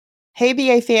Hey,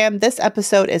 BA fam, this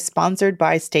episode is sponsored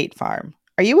by State Farm.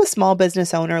 Are you a small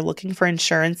business owner looking for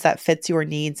insurance that fits your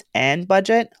needs and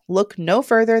budget? Look no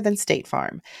further than State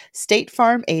Farm. State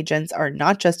Farm agents are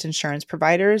not just insurance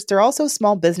providers, they're also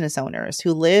small business owners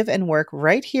who live and work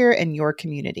right here in your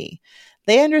community.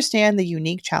 They understand the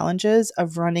unique challenges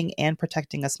of running and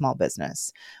protecting a small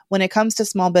business. When it comes to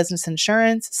small business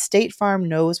insurance, State Farm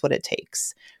knows what it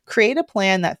takes. Create a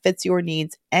plan that fits your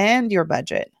needs and your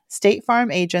budget. State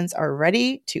Farm agents are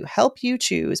ready to help you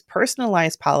choose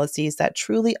personalized policies that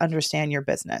truly understand your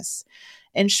business.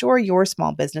 Insure your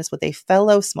small business with a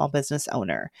fellow small business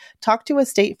owner. Talk to a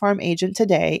State Farm agent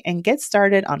today and get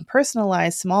started on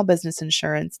personalized small business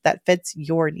insurance that fits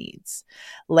your needs.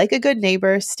 Like a good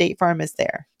neighbor, State Farm is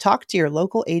there. Talk to your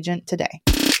local agent today.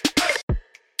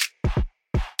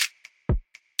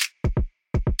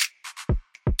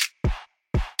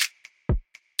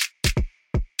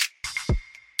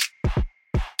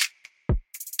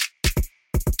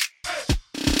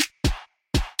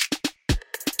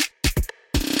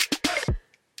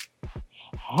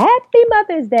 Happy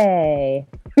Mother's Day.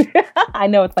 I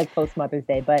know it's like post Mother's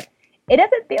Day, but it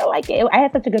doesn't feel like it. I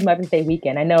had such a good Mother's Day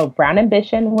weekend. I know Brown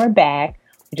Ambition, we're back.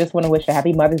 We just want to wish a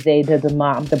happy Mother's Day to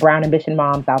the Brown Ambition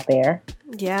moms out there.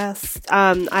 Yes.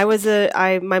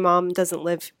 My mom doesn't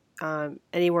live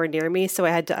anywhere near me, so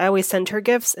I always send her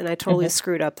gifts, and I totally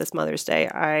screwed up this Mother's Day.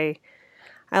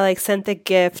 I sent the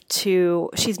gift to,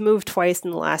 she's moved twice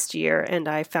in the last year, and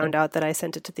I found out that I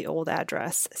sent it to the old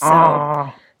address.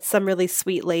 So some really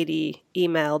sweet lady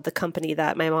emailed the company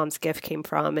that my mom's gift came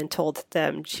from and told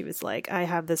them, she was like, I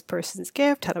have this person's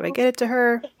gift. How do I get it to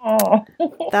her?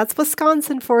 That's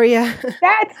Wisconsin for you.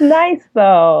 That's nice,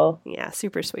 though. Yeah,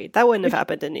 super sweet. That wouldn't have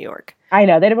happened in New York. I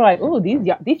know. They'd be like, ooh,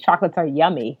 these chocolates are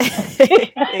yummy.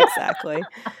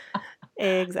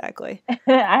 Exactly.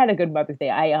 I had a good Mother's Day.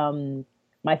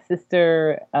 My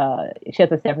sister, she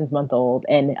has a 7-month-old,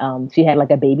 and she had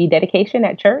like a baby dedication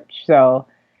at church. So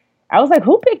I was like,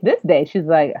 who picked this day? She's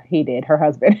like, he did, her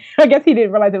husband. I guess he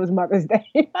didn't realize it was Mother's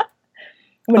Day.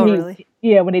 Really?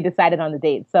 Yeah, when they decided on the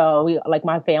date. So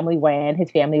my family went,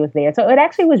 his family was there. So it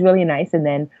actually was really nice. And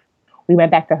then we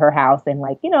went back to her house and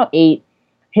ate.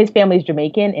 His family's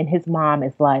Jamaican, and his mom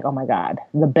is like, oh my God,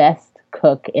 the best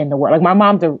cook in the world. Like, my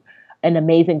mom's an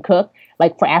amazing cook,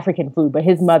 like, for African food, but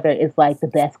his mother is like the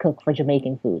best cook for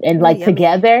Jamaican food. And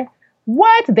together,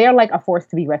 they're like a force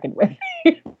to be reckoned with.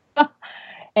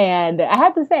 And I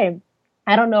have to say,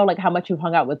 I don't know how much you've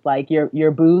hung out with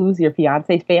your boo's, your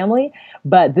fiance's family,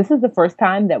 but this is the first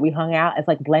time that we hung out as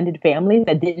blended families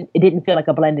it didn't feel like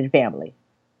a blended family.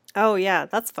 Oh yeah,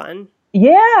 that's fun.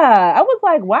 Yeah, I was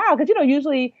like, wow, because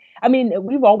usually,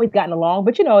 we've always gotten along,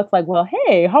 but it's like, well,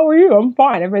 hey, how are you? I'm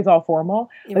fine. Everybody's all formal.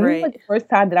 But This was the first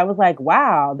time that I was like,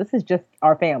 wow, this is just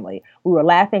our family. We were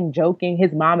laughing, joking.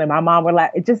 His mom and my mom were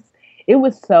laughing. It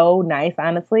was so nice,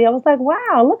 honestly. I was like,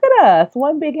 wow, look at us.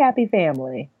 One big happy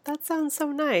family. That sounds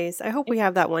so nice. I hope we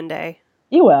have that one day.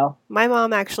 You will. My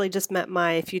mom actually just met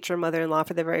my future mother-in-law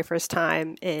for the very first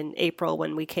time in April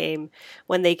when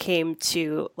they came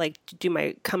to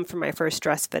come for my first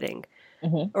dress fitting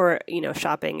or,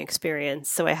 shopping experience.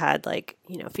 So I had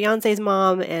fiance's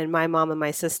mom and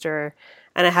my sister.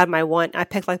 And I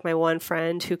picked my one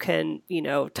friend who can,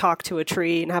 talk to a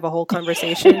tree and have a whole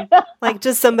conversation.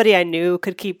 Just somebody I knew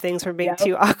could keep things from being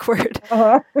too awkward.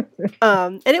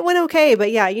 And it went okay.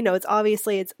 But yeah, it's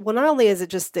obviously, not only is it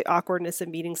just the awkwardness of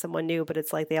meeting someone new, but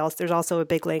it's there's also a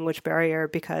big language barrier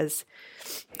because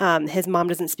his mom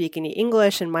doesn't speak any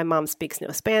English and my mom speaks no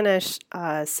Spanish.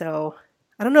 So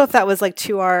I don't know if that was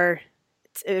to our...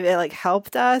 it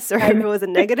helped us, or if it was a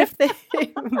negative thing.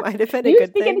 It might have been a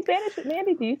good thing. Do you speak any Spanish,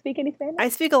 Mandi? Do you speak any Spanish? I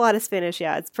speak a lot of Spanish.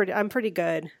 Yeah, I'm pretty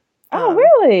good. Oh,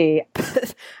 really?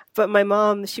 But my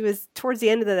mom, she was towards the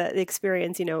end of the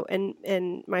experience,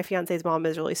 and my fiance's mom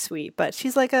is really sweet, but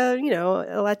she's like a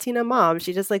Latina mom.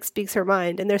 She just speaks her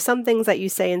mind. And there's some things that you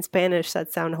say in Spanish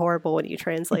that sound horrible when you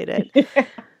translate it.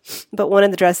 But one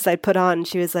of the dresses I put on,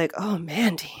 she was like, "Oh,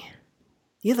 Mandi,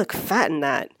 you look fat in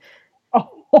that."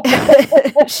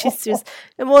 She's just,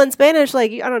 and in Spanish, I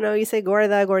don't know, you say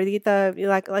gorda, gordita,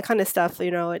 like kind of stuff,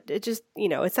 it just,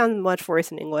 it sounds much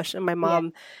worse in English. And my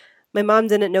mom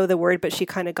didn't know the word, but she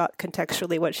kind of got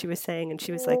contextually what she was saying. And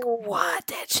she was like, "What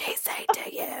did she say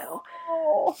to you?"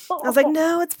 I was like,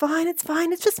 "No, it's fine.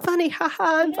 It's just funny. Haha,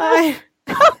 I'm fine."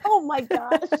 Oh my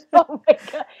gosh. Oh my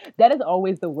God. That is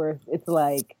always the worst. It's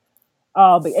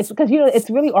but it's because, it's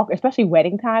really awkward, especially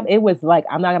wedding time. It was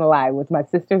I'm not going to lie, with my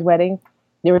sister's wedding,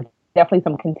 there was definitely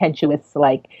some contentious,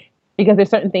 because there's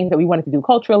certain things that we wanted to do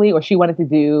culturally or she wanted to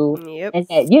do. Yep. And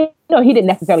that, he didn't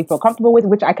necessarily feel comfortable with,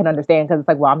 which I can understand because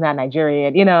it's well, I'm not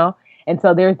Nigerian, And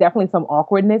so there's definitely some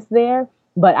awkwardness there.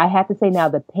 But I have to say now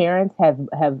the parents have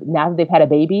now that they've had a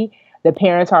baby, the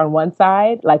parents are on one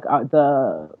side,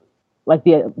 the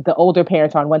older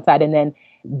parents are on one side, and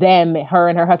then her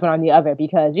and her husband on the other,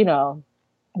 because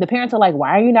the parents are like,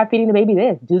 why are you not feeding the baby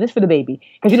this? Do this for the baby.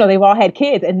 Because, they've all had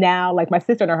kids. And now, like, my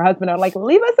sister and her husband are like,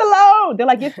 leave us alone. They're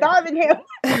like, you're starving him.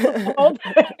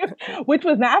 Which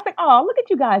was nice. I was like, oh, look at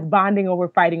you guys bonding over,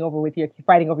 fighting over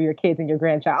your kids and your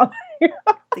grandchild.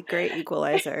 The great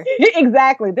equalizer.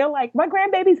 Exactly. They're like, my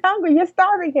grandbaby's hungry. You're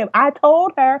starving him. I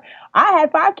told her I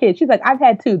had 5 kids. She's like, I've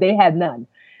had 2. They had none.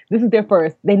 This is their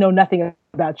first. They know nothing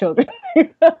about children.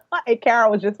 And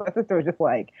Carol my sister was just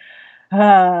like, but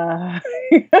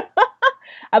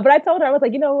I told her, I was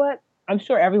like, you know what? I'm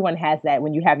sure everyone has that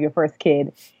when you have your first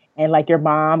kid and like your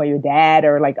mom or your dad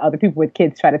or like other people with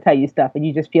kids try to tell you stuff and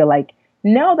you just feel like,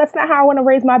 no, that's not how I want to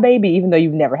raise my baby, even though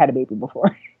you've never had a baby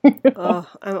before. Oh,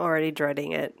 I'm already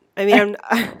dreading it. I mean,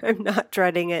 I'm not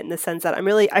dreading it in the sense that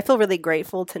I feel really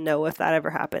grateful to know if that ever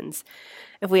happens.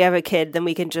 If we have a kid, then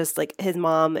we can just like, his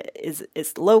mom is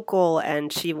local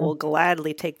and she will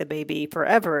gladly take the baby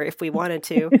forever if we wanted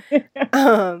to.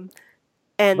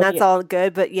 And that's all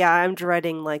good. But yeah, I'm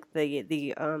dreading like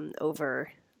the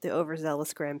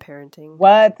overzealous grandparenting.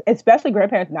 What? Especially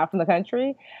grandparents not from the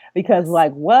country, because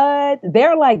like what?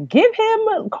 They're like, give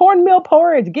him cornmeal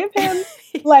porridge, give him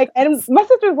like, and my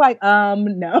sister's like,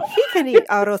 no. He can eat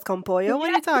arroz con pollo. What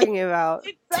are you talking about?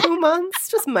 Exactly. 2 months?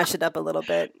 Just mush it up a little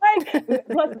bit.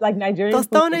 Plus, like Nigerian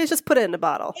tostones, just put it in a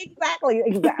bottle. Exactly.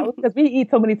 Because we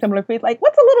eat so many similar foods. Like,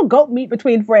 what's a little goat meat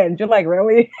between friends? You're like,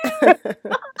 really?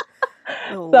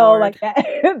 Oh, so Lord. like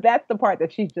that's the part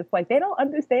that she's just like, they don't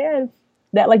understand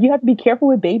that like you have to be careful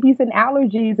with babies and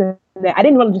allergies. And I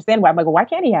didn't really understand why. I'm like, well, why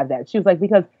can't he have that? She was like,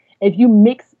 because if you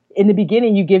mix in the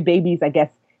beginning, you give babies, I guess,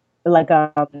 like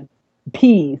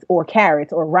peas or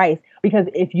carrots or rice, because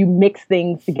if you mix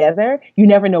things together, you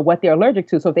never know what they're allergic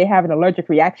to. So if they have an allergic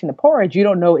reaction to porridge, you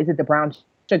don't know, is it the brown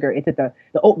sugar? Is it the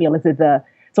oatmeal?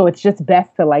 So it's just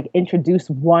best to like introduce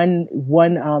one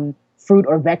fruit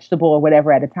or vegetable or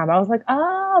whatever at a time. I was like,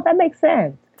 oh, that makes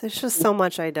sense. There's just so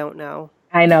much I don't know.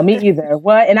 I know, me either.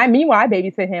 What? And meanwhile, I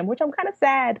babysit him, which I'm kind of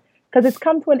sad because it's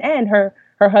come to an end. Her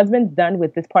husband's done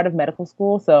with this part of medical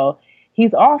school, so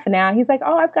he's off now. He's like,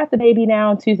 oh, I've got the baby now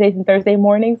on Tuesdays and Thursday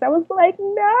mornings. I was like,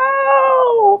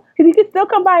 no, because he could still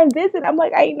come by and visit. I'm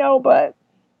like, I know, but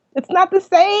it's not the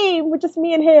same with just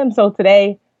me and him. So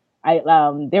today, they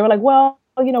were like, well,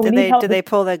 we need help. Did they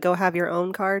pull the go have your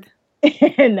own card?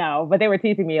 No, but they were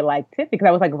teasing me like, Tiffany, because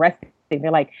I was like resting.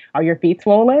 They're like, are your feet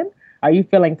swollen? Are you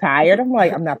feeling tired? I'm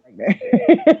like, I'm not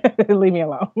pregnant. Leave me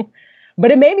alone.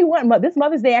 But it made me want, this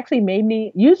Mother's Day actually made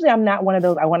me, usually I'm not one of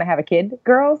those I want to have a kid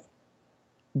girls,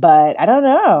 but I don't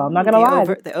know. I'm not going to lie.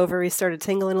 The ovaries started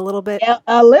tingling a little bit.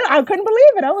 A little. I couldn't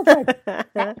believe it. I was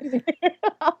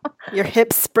like. Your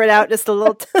hips spread out just a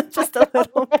little, just a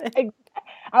little bit.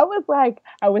 I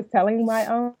was telling my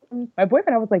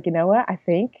boyfriend, I was like, you know what? I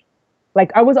think,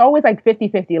 like, I was always like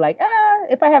 50-50, like,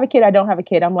 if I have a kid, I don't have a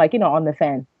kid. I'm like, on the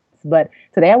fence. But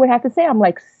today I would have to say I'm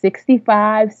like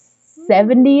 65,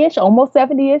 70-ish, almost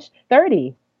 70-ish,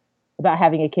 30 about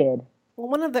having a kid. Well,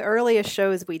 one of the earliest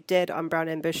shows we did on Brown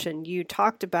Ambition, you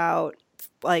talked about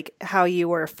like how you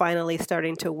were finally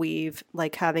starting to weave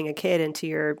like having a kid into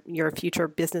your future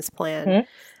business plan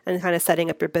and kind of setting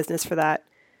up your business for that.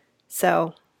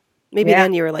 So maybe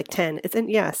then you were like 10.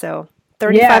 So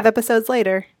 35 episodes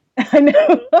later. I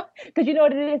know, because you know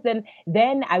what it is.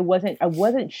 Then I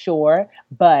wasn't sure,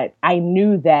 but I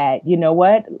knew that, you know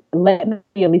what, let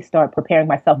me at least start preparing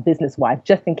myself business wise,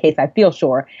 just in case I feel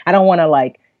sure. I don't want to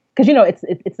like, because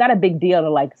it's not a big deal to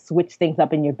like switch things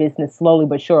up in your business slowly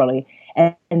but surely,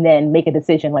 and then make a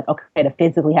decision like, okay, to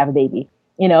physically have a baby,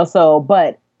 So,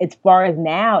 but as far as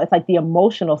now, it's like the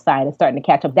emotional side is starting to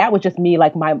catch up. That was just me,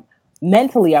 like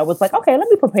mentally, I was like, okay, let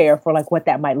me prepare for like what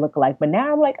that might look like. But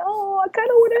now I'm like, oh, I kind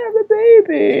of want to have a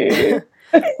baby.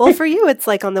 Well, for you, it's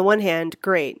like on the one hand,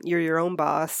 great, you're your own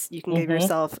boss. You can give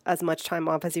yourself as much time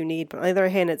off as you need. But on the other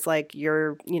hand, it's like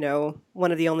you're,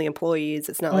 one of the only employees.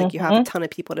 It's not like you have a ton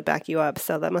of people to back you up.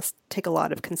 So that must take a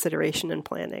lot of consideration and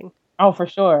planning. Oh, for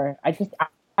sure. I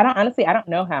don't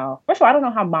know how. First of all, I don't know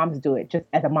how moms do it just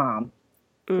as a mom.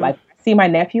 Like, see my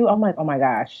nephew, I'm like, oh my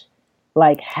gosh.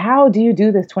 Like, how do you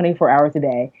do this 24 hours a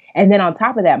day? And then on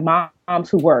top of that, moms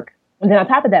who work. And then on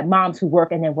top of that, moms who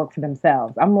work and then work for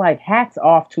themselves. I'm like, hats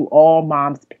off to all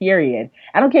moms, period.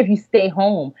 I don't care if you stay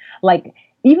home. Like,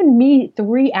 even me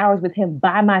 3 hours with him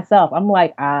by myself, I'm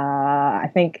like, I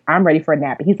think I'm ready for a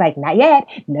nap. And he's like, not yet.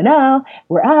 No,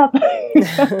 we're up.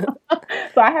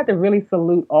 So I have to really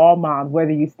salute all moms,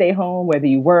 whether you stay home, whether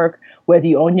you work, whether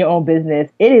you own your own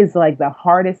business. It is like the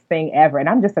hardest thing ever. And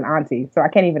I'm just an auntie, so I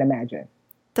can't even imagine.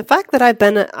 The fact that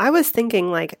I was thinking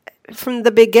like from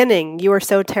the beginning, you were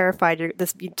so terrified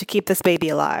to keep this baby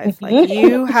alive. Like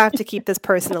you have to keep this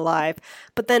person alive.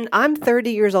 But then I'm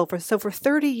 30 years old. So for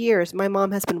 30 years, my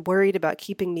mom has been worried about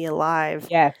keeping me alive.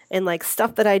 Yes. And like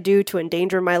stuff that I do to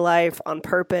endanger my life on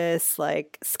purpose,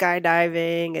 like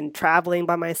skydiving and traveling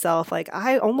by myself. Like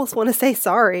I almost want to say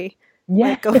sorry.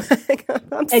 Yeah. Like,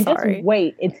 I'm and sorry. Just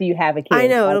wait until you have a kid. I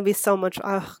know it'll be so much.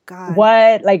 Oh God.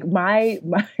 What? Like my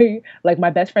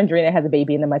best friend Drina has a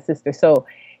baby, and then my sister. So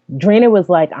Drina was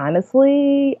like,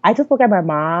 honestly, I just look at my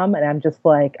mom and I'm just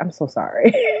like, I'm so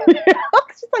sorry.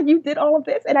 She's like, you did all of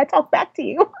this, and I talk back to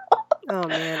you. Oh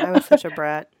man, I was such a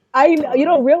brat. I know you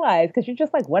don't realize because you're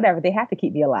just like, whatever. They have to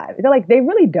keep me alive. They're like, they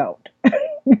really don't.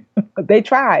 They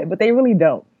try, but they really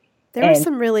don't. There was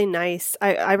some really nice,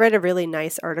 I read a really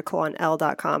nice article on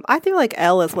Elle.com. I feel like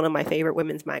Elle is one of my favorite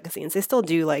women's magazines. They still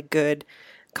do like good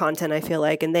content, I feel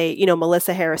like. And they,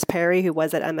 Melissa Harris Perry, who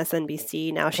was at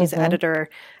MSNBC, now she's an editor.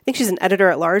 I think she's an editor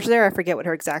at large there. I forget what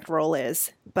her exact role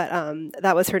is. But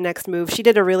that was her next move. She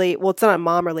did it's not a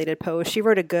mom-related post. She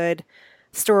wrote a good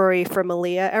story for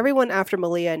Malia. Everyone after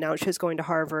Malia announced she was going to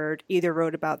Harvard either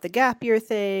wrote about the gap year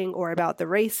thing or about the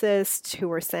racists who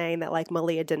were saying that like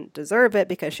Malia didn't deserve it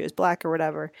because she was black or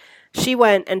whatever. She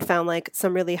went and found like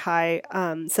some really high,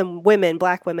 some women,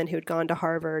 black women who'd gone to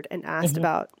Harvard and asked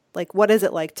about like, what is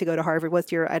it like to go to Harvard?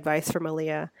 What's your advice for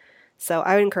Malia? So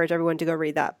I would encourage everyone to go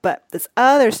read that. But this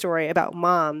other story about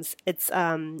moms, it's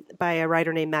by a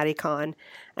writer named Maddie Kahn,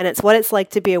 and it's what it's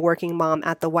like to be a working mom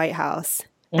at the White House.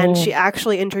 And she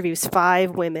actually interviews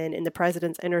 5 women in the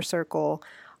president's inner circle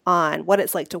on what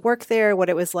it's like to work there, what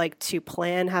it was like to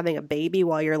plan having a baby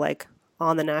while you're like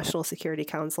on the National Security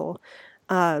Council,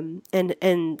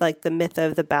 and like the myth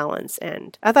of the balance.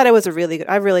 And I thought it was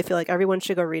I really feel like everyone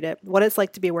should go read it. What it's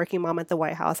like to be a working mom at the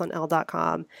White House on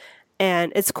Elle.com.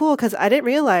 And it's cool because I didn't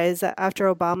realize that after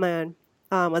Obama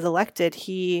was elected,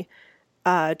 he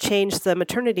changed the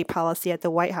maternity policy at the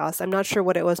White House. I'm not sure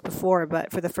what it was before,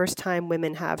 but for the first time,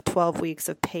 women have 12 weeks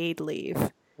of paid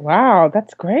leave. Wow,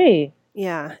 that's great.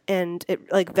 Yeah, and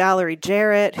it like Valerie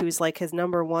Jarrett, who's like his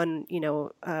number one,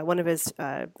 one of his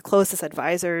closest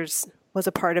advisors, was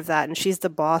a part of that, and she's the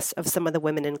boss of some of the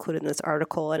women included in this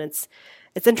article. And it's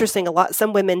interesting.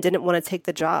 Some women didn't want to take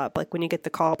the job. Like when you get the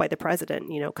call by the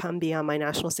president, come be on my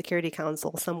National Security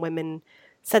Council. Some women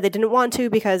said they didn't want to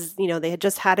because, they had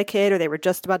just had a kid or they were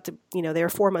just about to, they were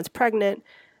 4 months pregnant,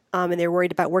 and they were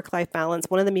worried about work-life balance.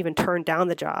 One of them even turned down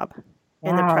the job.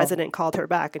 And the president called her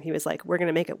back and he was like, we're going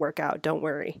to make it work out. Don't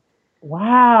worry.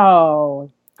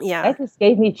 Wow. Yeah. That just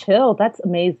gave me chills. That's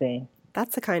amazing.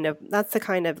 That's the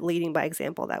kind of leading by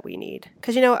example that we need.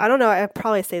 Because, I don't know, I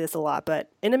probably say this a lot,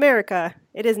 but in America,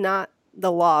 it is not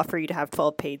the law for you to have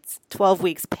 12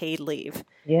 weeks paid leave.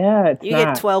 Yeah, you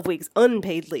get 12 weeks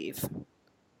unpaid leave,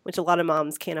 which a lot of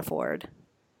moms can't afford.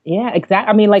 Yeah,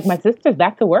 exactly. I mean, like my sister's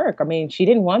back to work. I mean, she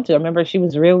didn't want to. I remember she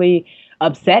was really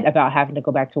upset about having to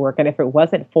go back to work. And if it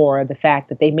wasn't for the fact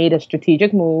that they made a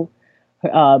strategic move,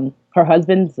 her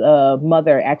husband's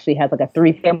mother actually has like a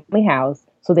 3-family house.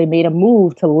 So they made a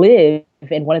move to live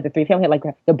in one of the 3-family. Like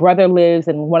the brother lives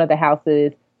in one of the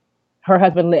houses, her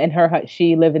husband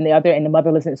she lived in the other, and the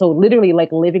mother lives in. So literally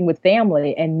like living with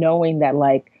family and knowing that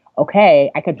like,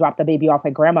 okay, I could drop the baby off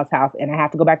at grandma's house and I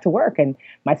have to go back to work, and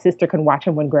my sister can watch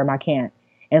him when grandma can't.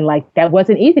 And like that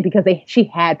wasn't easy because she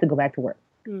had to go back to work.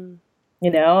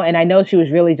 And I know she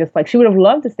was really just like, she would have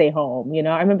loved to stay home.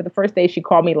 I remember the first day she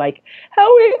called me like,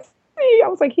 how is he? I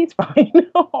was like, he's fine.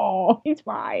 Oh, he's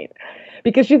fine.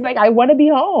 Because she's like, I want to be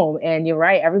home. And you're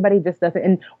right. Everybody just doesn't.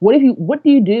 And what do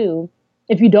you do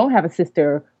if you don't have a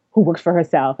sister who works for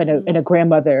herself and a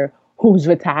grandmother who's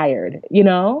retired,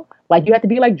 Like you have to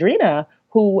be like Drina,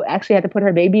 who actually had to put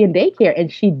her baby in daycare,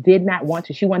 and she did not want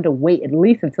to. She wanted to wait at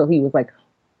least until he was like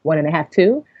 1.5,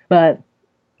 2. But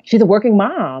she's a working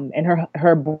mom, and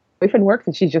her boyfriend works,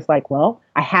 and she's just like, well,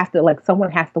 I have to, like,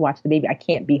 someone has to watch the baby. I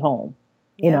can't be home,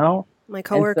 you know? My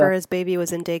coworker, his baby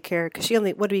was in daycare because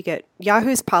what do we get?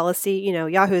 Yahoo's policy,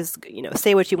 Yahoo's,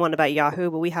 say what you want about Yahoo,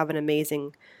 but we have an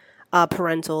amazing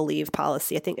parental leave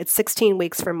policy. I think it's 16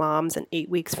 weeks for moms and 8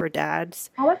 weeks for dads.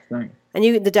 Oh, that's nice. And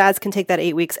the dads can take that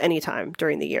 8 weeks anytime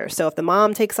during the year. So if the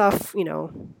mom takes off,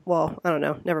 well, I don't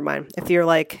know, never mind. If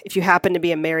you happen to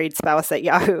be a married spouse at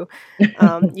Yahoo,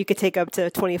 you could take up to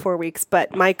 24 weeks.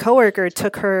 But my coworker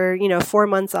took her, 4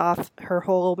 months off her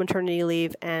whole maternity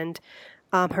leave, and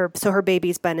her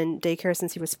baby's been in daycare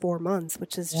since he was 4 months,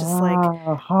 which is just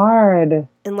hard.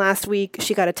 And last week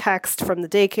she got a text from the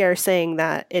daycare saying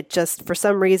that it just, for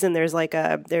some reason, there's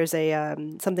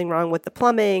something wrong with the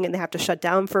plumbing and they have to shut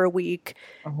down for a week.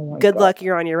 Oh Good God. luck,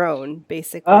 you're on your own,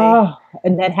 basically. Oh,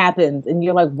 and that happens, and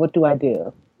you're like, what do I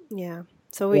do? Yeah.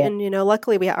 So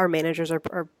luckily our managers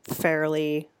are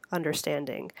fairly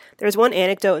understanding. There's one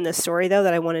anecdote in this story though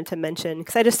that I wanted to mention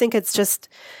because I just think it's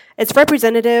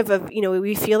representative of,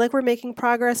 we feel like we're making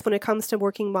progress when it comes to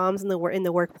working moms in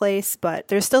the workplace, but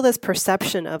there's still this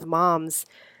perception of moms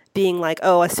being like,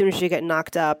 oh, as soon as you get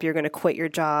knocked up, you're going to quit your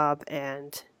job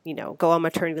and, go on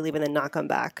maternity leave and then not come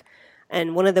back.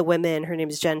 And one of the women, her name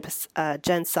is Jen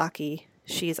Psaki.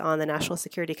 She's on the National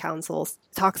Security Council,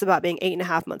 talks about being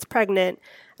 8.5 months pregnant.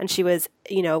 And she was,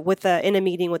 in a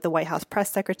meeting with the White House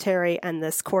press secretary and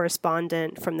this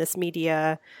correspondent from this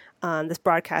media, this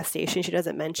broadcast station she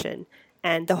doesn't mention.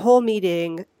 And the whole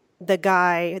meeting,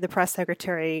 the press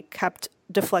secretary, kept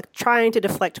trying to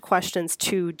deflect questions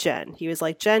to Jen. He was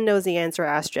like, Jen knows the answer,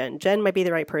 ask Jen. Jen might be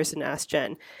the right person to ask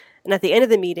Jen. And at the end of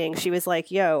the meeting, she was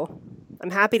like, yo, I'm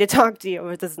happy to talk to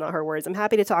you. This is not her words. I'm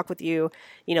happy to talk with you.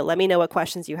 Let me know what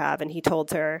questions you have. And he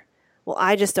told her, well,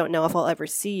 I just don't know if I'll ever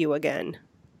see you again.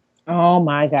 Oh,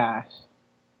 my gosh.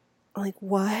 Like,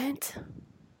 what?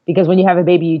 Because when you have a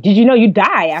baby, did you know you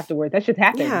die afterwards? That just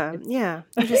happens. Yeah.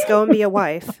 You just go and be a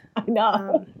wife. I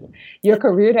know. Your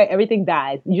career, everything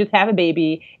dies. You just have a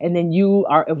baby, and then you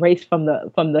are erased from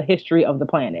the history of the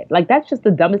planet. Like, that's just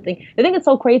the dumbest thing. The thing is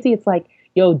so crazy. It's like,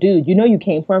 yo, dude, you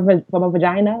came from a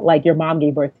vagina? Like, your mom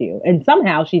gave birth to you. And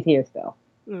somehow she's here still.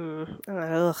 But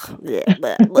I'm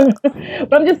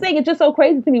just saying, it's just so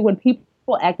crazy to me when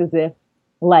people act as if,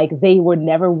 like, they were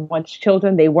never once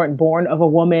children. They weren't born of a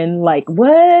woman. Like,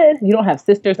 what? You don't have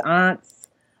sisters, aunts,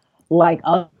 like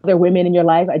other women in your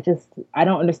life. I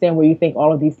don't understand where you think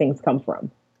all of these things come from.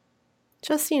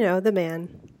 Just, the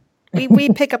man. We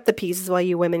pick up the pieces while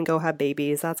you women go have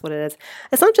babies. That's what it is.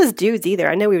 It's not just dudes either.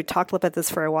 I know we've talked about this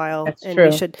for a while. That's and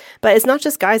true. But it's not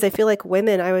just guys. I feel like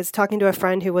women. I was talking to a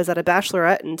friend who was at a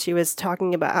bachelorette, and she was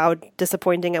talking about how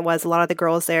disappointing it was. A lot of the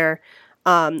girls there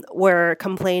were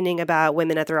complaining about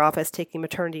women at their office taking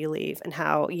maternity leave and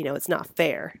how, it's not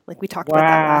fair. Like, we talked about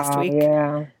that last week.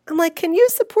 Yeah. I'm like, can you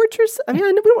support yourself? I mean,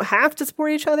 I know we don't have to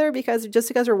support each other because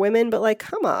we're women, but like,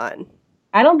 come on.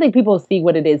 I don't think people see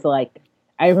what it is like.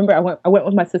 I remember I went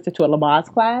with my sister to a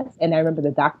Lamaze class, and I remember the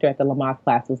doctor at the Lamaze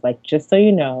class was like, just so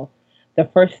you know, the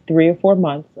first 3 or 4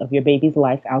 months of your baby's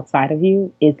life outside of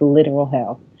you is literal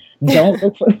hell. Don't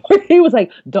look for he was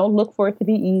like, don't look for it to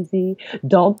be easy.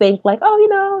 Don't think like,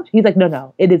 oh, he's like,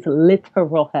 no, it is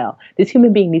literal hell. This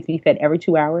human being needs to be fed every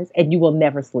 2 hours, and you will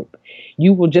never sleep.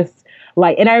 You will just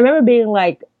like, and I remember being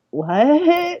like,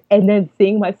 what? And then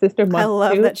seeing my sister month I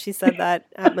love 2. that she said that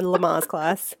at the Lamaze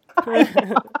class.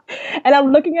 And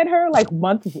I'm looking at her like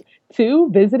month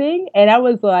 2 visiting, and I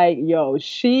was like, yo,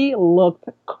 she looked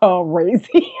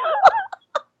crazy.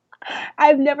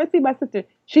 I've never seen my sister.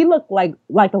 She looked like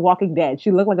The Walking Dead.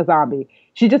 She looked like a zombie.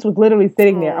 She just was literally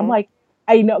sitting there. I'm like,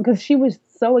 I know, because she was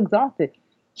so exhausted.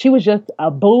 She was just a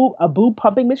boob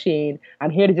pumping machine.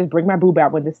 I'm here to just bring my boob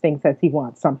out when this thing says he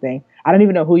wants something. I don't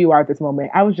even know who you are at this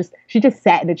moment. She just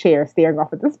sat in a chair staring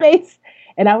off at the space.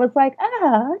 And I was like,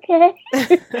 okay.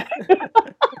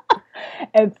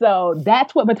 And so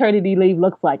that's what maternity leave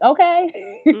looks like.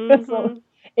 Okay. Mm-hmm. So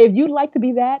if you'd like to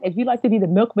be that, if you'd like to be the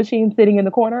milk machine sitting in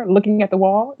the corner looking at the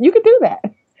wall, you could do that.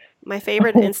 My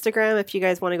favorite Instagram, if you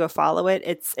guys want to go follow it,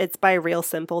 it's by Real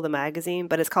Simple, the magazine,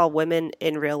 but it's called Women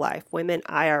in Real Life, Women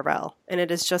IRL. And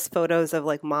it is just photos of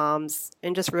like moms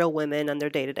and just real women on their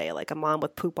day to day, like a mom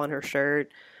with poop on her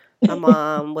shirt, a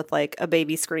mom with like a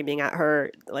baby screaming at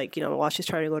her, like, while she's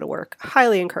trying to go to work.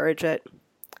 Highly encourage it.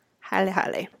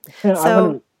 Highly.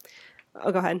 So,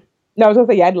 go ahead. No, I was going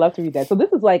to say, yeah, I'd love to read that. So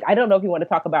this is like, I don't know if you want to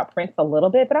talk about Prince a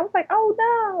little bit, but I was like, oh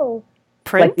no.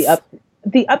 Prince? Like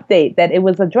the update that it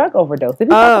was a drug overdose.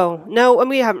 No, and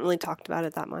we haven't really talked about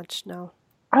it that much, no.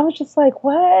 I was just like,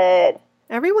 what?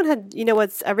 Everyone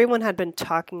had been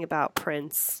talking about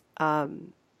Prince.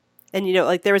 And,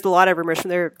 like there was a lot of rumors from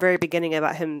the very beginning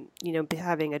about him,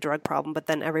 having a drug problem, but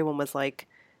then everyone was like,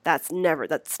 that's never,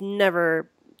 that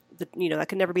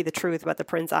could never be the truth about the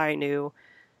Prince I knew.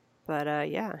 But,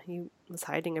 he was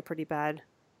hiding a pretty bad,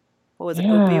 what was it,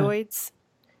 opioids?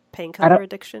 Painkiller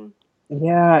addiction?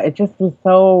 Yeah, it just was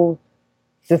so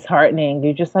disheartening.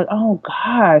 You're just like, oh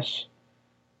gosh.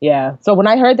 Yeah. So when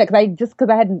I heard that, because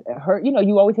I hadn't heard,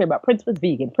 you always hear about Prince was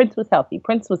vegan, Prince was healthy,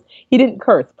 he didn't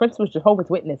curse, Prince was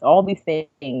Jehovah's Witness, all these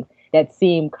things that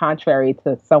seem contrary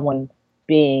to someone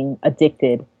being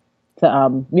addicted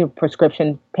to,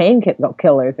 prescription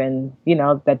painkillers. And,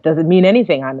 that doesn't mean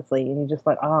anything, honestly. And you're just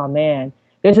like, oh man,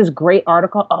 there's this great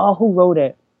article. Oh, who wrote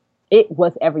it? It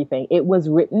was everything. It was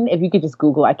written, if you could just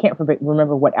Google, I can't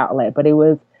remember what outlet, but it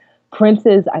was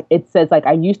Prince's, it says like,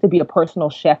 I used to be a personal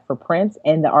chef for Prince,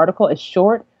 and the article is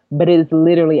short, but it is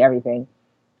literally everything.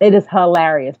 It is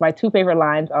hilarious. My two favorite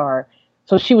lines are,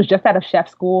 so she was just out of chef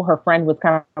school. Her friend was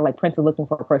kind of like, Prince is looking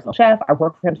for a personal chef. I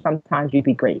work for him sometimes. You'd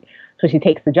be great. So she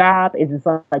takes the job. It's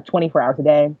like 24 hours a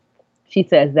day. She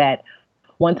says that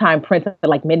one time Prince at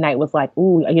like midnight was like,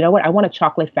 ooh, you know what? I want a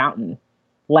chocolate fountain.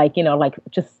 Like, like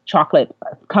just chocolate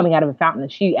coming out of a fountain.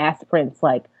 And she asked Prince,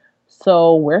 like,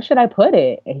 so where should I put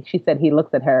it? And she said, he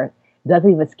looks at her, doesn't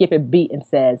even skip a beat, and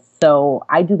says, so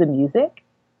I do the music.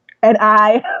 And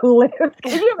I lived.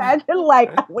 Can you imagine?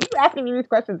 Like, what are you asking me these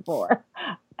questions for?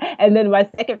 And then my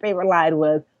second favorite line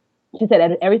was, she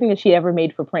said everything that she ever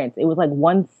made for Prince, it was like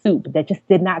one soup that just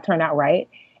did not turn out right.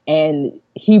 And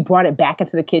he brought it back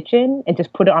into the kitchen and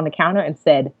just put it on the counter and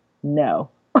said, no.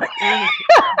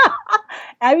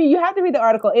 I mean, you have to read the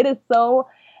article.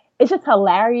 It's just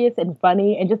hilarious and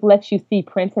funny and just lets you see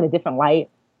Prince in a different light.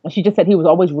 And she just said he was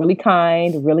always really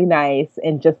kind, really nice.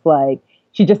 And just like,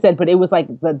 she just said, but it was like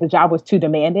the job was too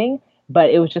demanding, but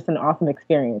it was just an awesome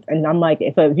experience. And I'm like,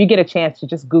 if you get a chance to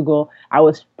just Google, I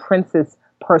was Prince's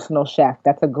personal chef.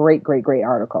 That's a great, great, great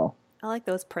article. I like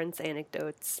those Prince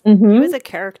anecdotes. Mm-hmm. He was a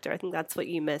character. I think that's what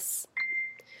you miss.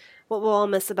 What we'll all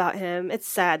miss about him. It's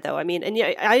sad though. I mean, and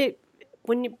yeah,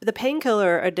 the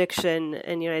painkiller addiction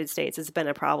in the United States has been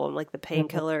a problem. Like the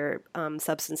painkiller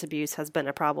substance abuse has been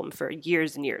a problem for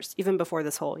years and years, even before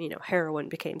this whole, heroin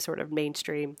became sort of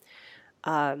mainstream.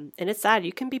 And it's sad.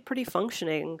 You can be pretty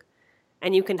functioning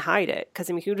and you can hide it. Because,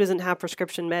 I mean, who doesn't have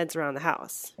prescription meds around the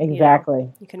house? Exactly.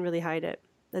 You can really hide it.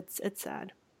 It's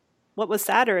sad. What was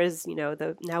sadder is,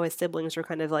 now his siblings were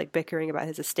kind of like bickering about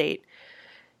his estate.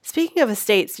 Speaking of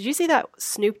estates, did you see that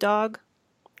Snoop Dogg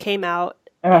came out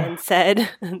and said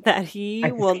that he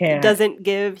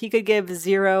could give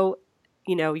zero,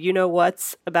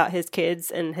 what's about his kids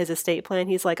and his estate plan?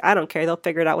 He's like, I don't care. They'll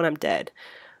figure it out when I'm dead.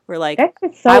 We're like,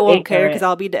 I won't care because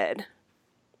I'll be dead.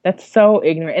 That's so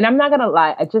ignorant. And I'm not going to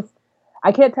lie.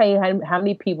 I can't tell you how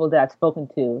many people that I've spoken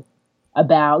to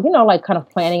about, like kind of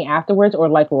planning afterwards or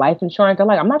like life insurance. They're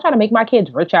like, I'm not trying to make my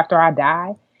kids rich after I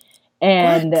die.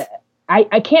 And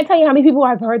I can't tell you how many people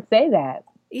I've heard say that.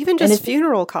 Even just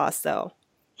funeral costs though.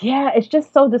 Yeah, it's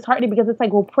just so disheartening because it's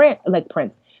like, well,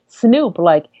 Prince, Snoop,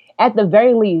 like at the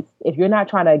very least, if you're not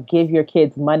trying to give your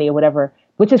kids money or whatever,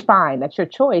 which is fine, that's your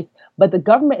choice. But the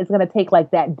government is going to take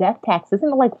like that death tax. Isn't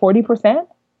it like 40%?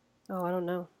 Oh, I don't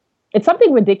know. It's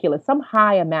something ridiculous, some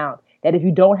high amount that if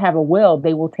you don't have a will,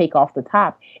 they will take off the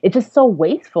top. It's just so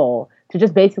wasteful to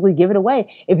just basically give it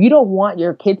away. If you don't want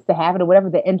your kids to have it or whatever,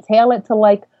 then entail it to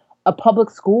like a public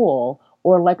school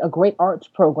or like a great arts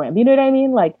program. You know what I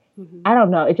mean? Like, I don't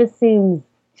know. It just seems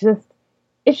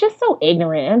it's just so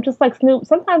ignorant. I'm just like, Snoop,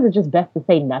 sometimes it's just best to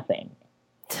say nothing.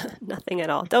 Nothing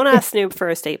at all. Don't ask Snoop for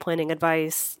estate planning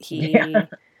advice. He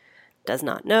does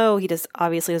not know. He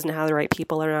obviously doesn't have the right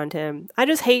people around him. I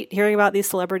just hate hearing about these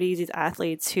celebrities, these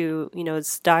athletes who,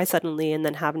 die suddenly and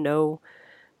then have no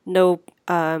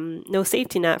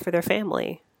safety net for their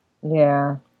family.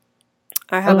 Yeah.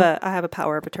 I have a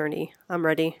power of attorney. I'm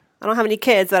ready. I don't have any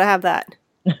kids, but I have that.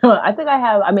 I think I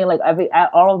have. I mean, like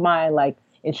all of my like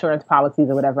insurance policies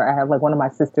or whatever. I have like one of my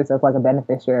sisters as like a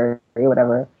beneficiary or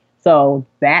whatever. So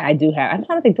that I do have. I'm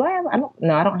trying to think. Do I have? I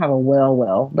don't have a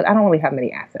will, but I don't really have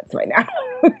many assets right now.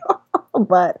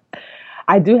 But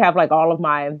I do have like all of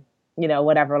my,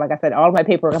 whatever. Like I said, all of my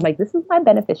paperwork. I'm like, this is my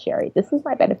beneficiary. This is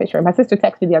my beneficiary. My sister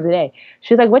texted me the other day.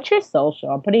 She's like, "What's your social?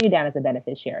 I'm putting you down as a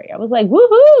beneficiary." I was like,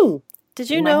 "Woohoo!"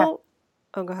 Did you know?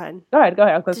 Oh, go ahead. Go ahead.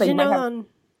 I was going to say, you know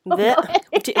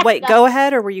wait, go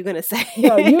ahead, or were you going to say?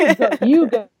 No, you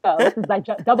go. This is like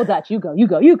double Dutch. You go.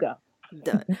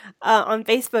 Done. On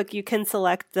Facebook, you can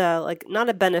select not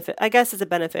a benefit. I guess as a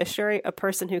beneficiary, a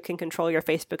person who can control your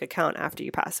Facebook account after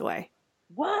you pass away.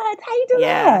 What? How you do that?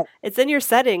 Yeah, it's in your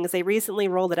settings. They recently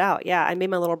rolled it out. Yeah, I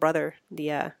made my little brother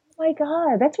the. Oh my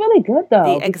God, that's really good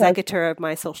though. The executor of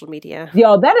my social media.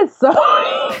 Yo, that is so.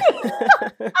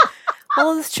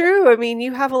 Well, it's true. I mean,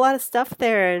 you have a lot of stuff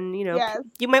there, and Yes.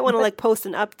 you might want to like post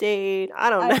an update. I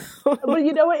don't know. But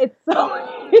you know what? It's so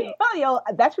yo,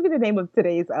 that should be the name of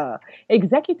today's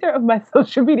executor of my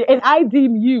social media. And I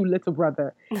deem you, little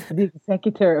brother, the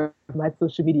executor of my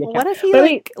social media account. What if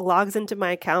he logs into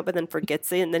my account but then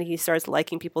forgets it, and then he starts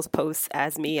liking people's posts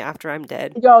as me after I'm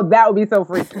dead? Yo, that would be so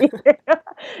freaky.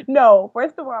 No,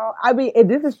 first of all, I mean,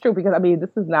 this is true because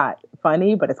this is not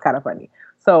funny, but it's kind of funny.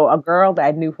 So a girl that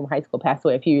I knew from high school passed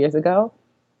away a few years ago.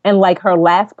 And like her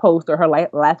last post or her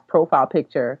last profile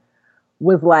picture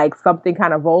was like something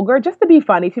kind of vulgar just to be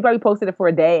funny. She probably posted it for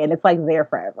a day and it's like there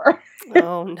forever.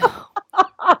 Oh no.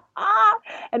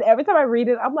 And every time I read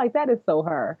it, I'm like, that is so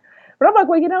her. But I'm like,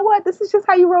 well, you know what? This is just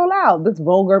how you roll out. This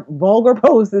vulgar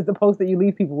post is the post that you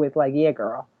leave people with. Like, yeah,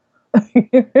 girl.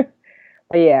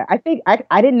 But yeah, I think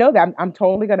I didn't know that. I'm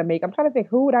totally gonna make. I'm trying to think,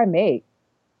 who would I make?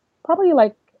 Probably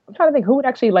like, I'm trying to think who would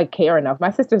actually like care enough.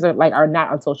 My sisters are not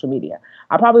on social media.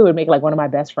 I probably would make like one of my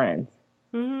best friends.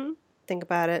 Mm-hmm. Think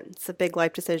about it. It's a big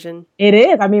life decision. It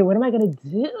is. I mean, what am I gonna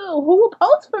do? Who will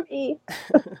post for me?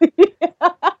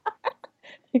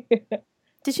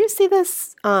 Did you see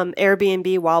this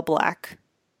Airbnb while black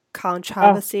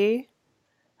controversy?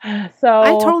 So I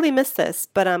totally missed this,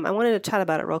 but I wanted to chat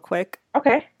about it real quick.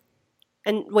 Okay.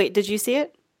 And wait, did you see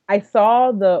it? I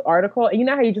saw the article, and you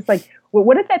know how you just like,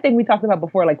 what is that thing we talked about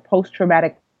before, like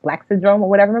post-traumatic black syndrome or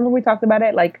whatever? Remember we talked about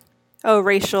it, like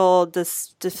racial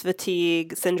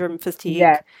fatigue, syndrome fatigue.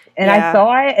 Yeah, and I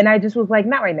saw it, and I just was like,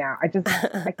 not right now.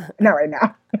 Not right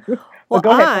now. Well,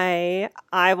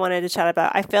 I wanted to chat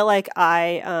about. I feel like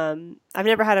I've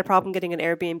never had a problem getting an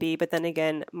Airbnb, but then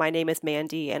again, my name is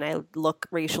Mandi, and I look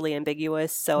racially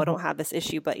ambiguous, so I don't have this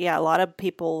issue. But yeah, a lot of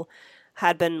people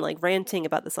had been like ranting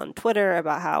about this on Twitter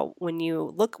about how when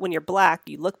you're black,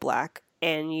 you look black,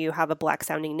 and you have a black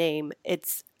sounding name,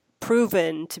 it's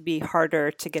proven to be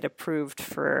harder to get approved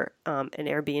for an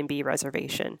Airbnb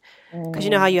reservation, because you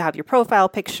know how you have your profile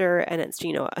picture and it's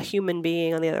a human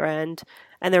being on the other end,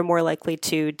 and they're more likely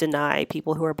to deny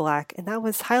people who are black, and that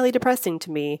was highly depressing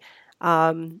to me.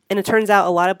 And it turns out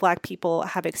a lot of black people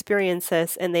have experienced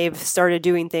this, and they've started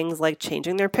doing things like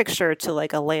changing their picture to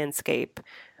like a landscape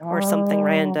or something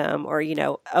random, or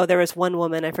there was one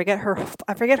woman, I forget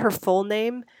her full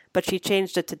name, but she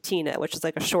changed it to Tina, which is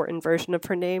like a shortened version of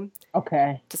her name.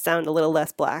 Okay. To sound a little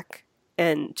less black,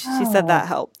 and she said that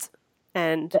helped.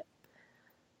 And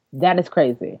that is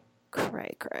crazy.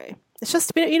 Cray. It's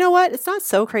just, you know what? It's not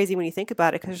so crazy when you think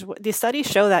about it, because the studies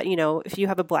show that if you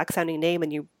have a black sounding name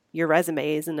and your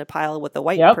resume is in a pile with the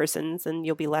white person's, and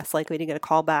you'll be less likely to get a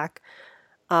call back.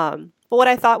 But what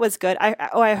I thought was good,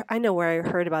 I know where I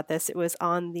heard about this. It was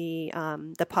on the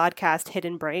podcast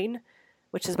Hidden Brain,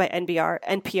 which is by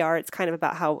NPR. It's kind of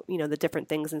about how the different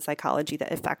things in psychology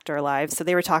that affect our lives. So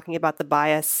they were talking about the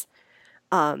bias,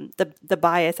 the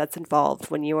bias that's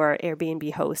involved when you are an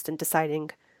Airbnb host and deciding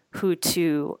who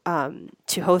to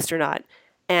host or not.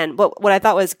 And what I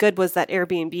thought was good was that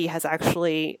Airbnb has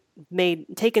actually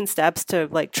taken steps to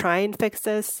like try and fix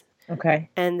this. Okay.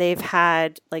 And they've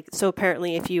had so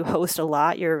apparently if you host a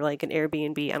lot, you're like an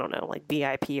Airbnb, I don't know, like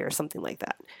VIP or something like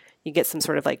that. You get some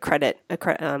sort of like credit,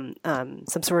 some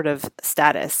sort of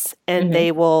status, and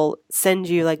they will send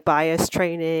you like bias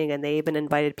training, and they even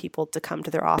invited people to come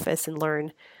to their office and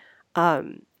learn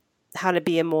how to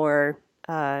be a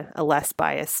less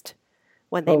biased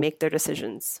when they make their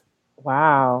decisions.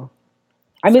 Wow.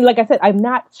 I mean, like I said, I'm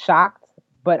not shocked,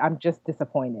 but I'm just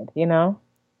disappointed, Yeah.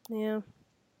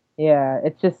 Yeah,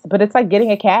 but it's like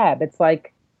getting a cab. It's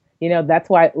like, that's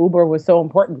why Uber was so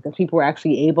important, because people were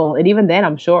actually able, and even then,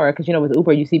 I'm sure, because, with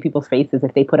Uber, you see people's faces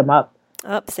if they put them up.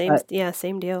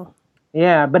 Same deal.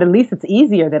 Yeah, but at least it's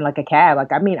easier than like a cab.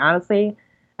 Like, I mean, honestly,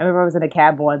 I remember I was in a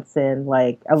cab once, and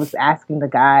like, I was asking the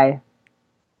guy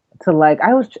to like,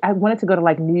 I wanted to go to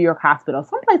like New York Hospital,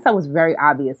 someplace that was very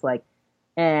obvious, like,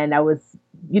 and I was,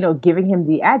 giving him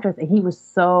the address, and he was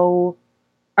so,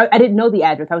 I didn't know the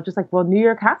address. I was just like, well, New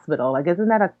York Hospital, like, isn't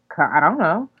that I don't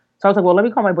know. So I was like, well, let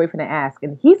me call my boyfriend and ask.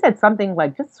 And he said something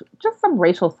like just some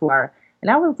racial slur.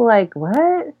 And I was like,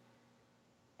 what?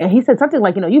 And he said something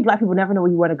like, you black people never know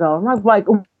where you want to go. And I was like,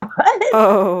 what?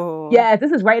 Oh. Yeah,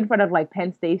 this is right in front of like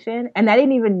Penn Station. And I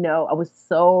didn't even know. I was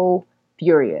so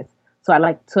furious. So I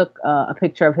like took a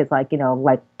picture of his like,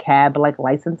 like cab, like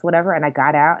license, whatever. And I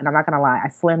got out, and I'm not going to lie, I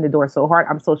slammed the door so hard.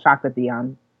 I'm so shocked that the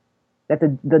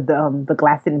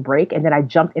glass didn't break. And then I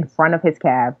jumped in front of his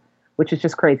cab, which is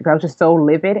just crazy, because I was just so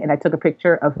livid. And I took a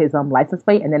picture of his license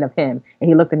plate and then of him. And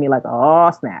he looked at me like, oh,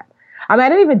 snap. I mean, I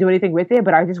didn't even do anything with it,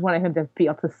 but I just wanted him to be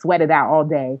able to sweat it out all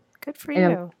day. Good for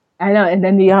you. I know. And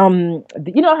then the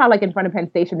how like in front of Penn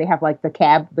Station, they have like the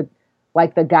cab,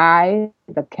 like the guy,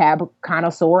 the cab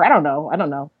connoisseur. I don't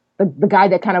know. The guy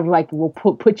that kind of like will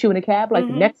put you in a cab, like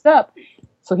next up.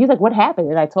 So he's like, what happened?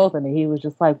 And I told him, and he was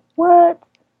just like, what?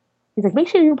 He's like, make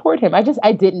sure you report him. I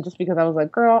didn't, just because I was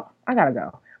like, girl, I gotta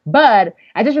go. But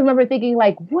I just remember thinking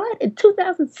like, what, in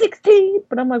 2016?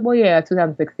 But I'm like, well, yeah,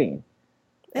 2016.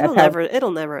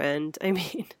 It'll never end. I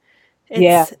mean,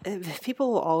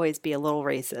 people will always be a little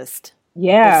racist.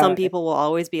 Yeah. But some people will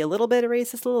always be a little bit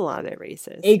racist, a lot bit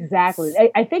racist. Exactly.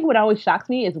 I think what always shocks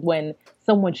me is when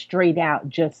someone straight out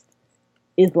just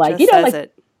is like, just says like,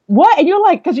 it. What? And you're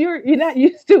like, because you're not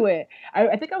used to it.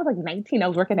 I think I was like 19. I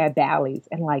was working at Bally's,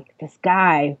 and like this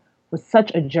guy was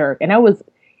such a jerk. And I was,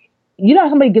 how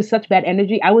somebody gives such bad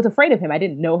energy? I was afraid of him. I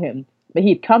didn't know him. But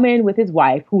he'd come in with his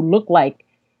wife, who looked like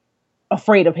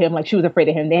afraid of him, like she was afraid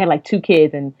of him. They had like 2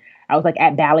 kids, and I was like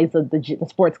at Bally's, the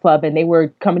sports club, and they were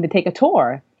coming to take a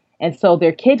tour. And so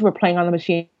their kids were playing on the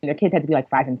machine. Their kids had to be like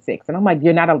 5 and 6. And I'm like,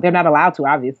 they're not allowed to,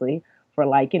 obviously, for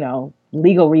like,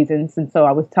 legal reasons. And so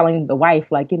I was telling the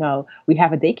wife, like, we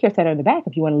have a daycare center in the back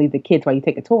if you want to leave the kids while you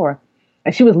take a tour.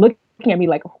 And she was looking at me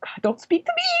like, oh God, don't speak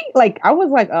to me. Like, I was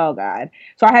like, oh God.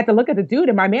 So I had to look at the dude,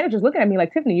 and my manager's looking at me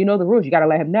like, Tiffany, you know the rules. You got to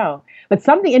let him know. But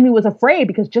something in me was afraid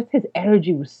because just his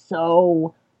energy was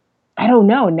so, I don't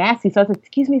know, nasty. So I was like,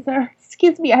 excuse me, sir.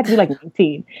 Excuse me. I had to be like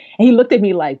 19. And he looked at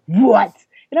me like, what?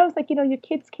 And I was like, your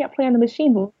kids can't play on the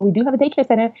machine, but we do have a daycare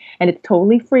center, and it's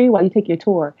totally free while you take your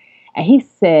tour. And he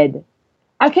said,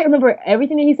 I can't remember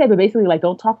everything that he said, but basically, like,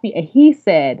 don't talk to me. And he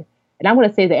said, and I'm going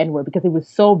to say the N-word because it was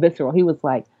so visceral. He was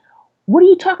like, what are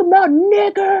you talking about,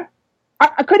 nigger?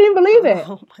 I couldn't even believe it.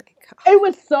 Oh, my God. It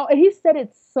was so, and he said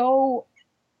it so,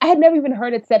 I had never even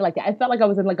heard it said like that. I felt like I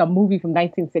was in like a movie from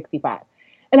 1965.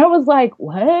 And I was like,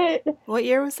 what? What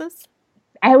year was this?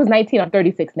 I was 19. I'm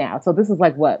 36 now. So this is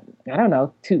like what? I don't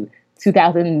know,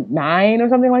 2009 or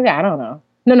something like that. I don't know.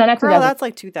 No, not 2000. Girl, that's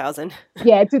like 2000.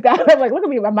 Yeah, 2000. I'm like, look at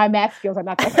me. My math skills are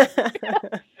not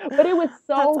that. But it was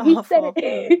so, that's he awful. said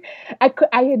it.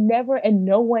 I had never, and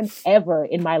no one ever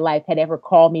in my life had ever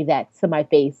called me that to my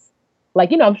face. Like,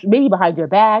 maybe behind your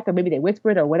back, or maybe they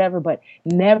whispered or whatever, but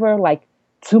never like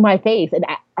to my face. And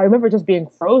I remember just being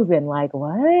frozen, like,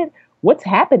 what? What's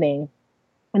happening?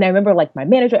 And I remember like my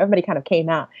manager, everybody kind of came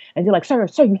out, and they're like, sir,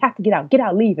 you have to get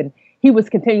out, leave. And he was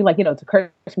continuing like, to curse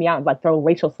me out and like throw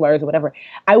racial slurs or whatever.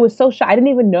 I was so shy. I didn't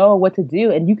even know what to do.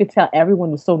 And you could tell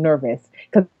everyone was so nervous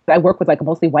because I work with like a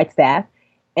mostly white staff,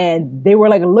 and they were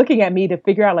like looking at me to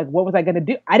figure out like, what was I going to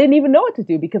do? I didn't even know what to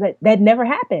do because that never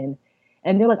happened.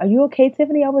 And they're like, are you okay,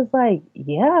 Tiffany? I was like,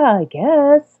 yeah, I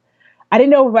guess. I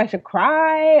didn't know if I should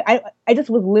cry. I just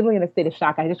was literally in a state of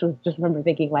shock. I just remember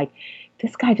thinking like,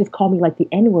 this guy just called me like the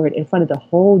N-word in front of the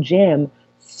whole gym.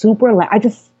 Super loud.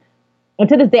 And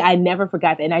to this day, I never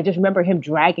forgot that. And I just remember him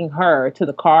dragging her to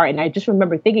the car. And I just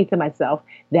remember thinking to myself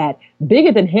that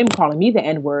bigger than him calling me the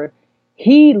N-word,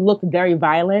 he looked very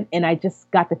violent. And I just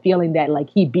got the feeling that like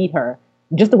he beat her.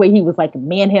 Just the way he was like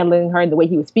manhandling her, and the way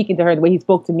he was speaking to her, the way he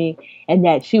spoke to me, and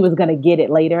that she was going to get it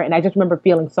later. And I just remember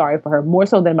feeling sorry for her more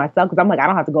so than myself, because I'm like, I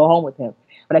don't have to go home with him.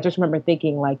 But I just remember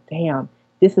thinking like, damn,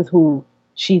 this is who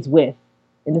she's with,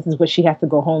 and this is what she has to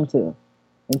go home to.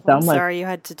 And so I'm like, sorry you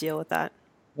had to deal with that.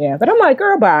 Yeah, but I'm like,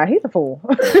 girl, bye. He's a fool.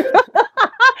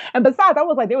 And besides, I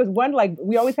was like, there was one, like,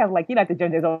 we always have like, at the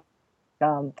gym, there's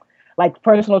like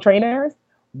personal trainers.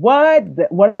 One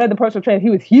of the personal trainers, he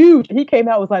was huge. He came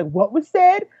out, was like, what was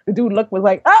said? The dude was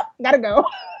like, oh, gotta go.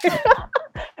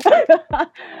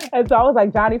 And so I was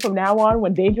like, Johnny, from now on,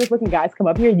 when dangerous looking guys come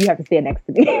up here, you have to stand next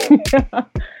to me.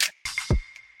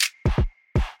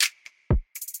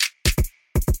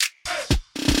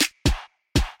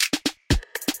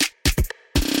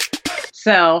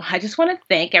 So I just want to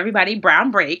thank everybody.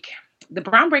 Brown break. The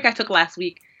brown break I took last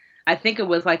week, I think it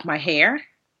was like my hair.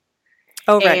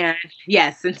 Oh, right. And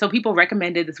yes. And so people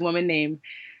recommended this woman named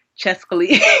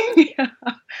Chescali.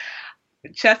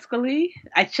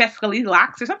 Chescali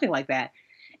Locks or something like that.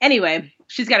 Anyway,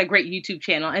 she's got a great YouTube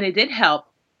channel, and it did help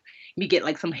me get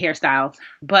like some hairstyles.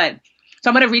 But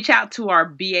so I'm going to reach out to our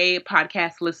BA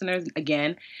podcast listeners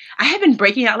again. I have been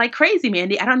breaking out like crazy,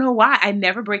 Mandi. I don't know why. I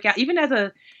never break out. Even as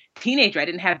a teenager, I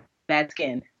didn't have bad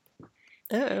skin.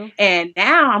 Uh-oh. And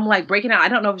now I'm like breaking out. I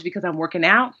don't know if it's because I'm working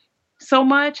out so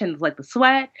much and like the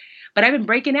sweat, but I've been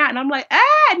breaking out, and I'm like,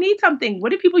 I need something.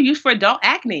 What do people use for adult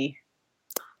acne?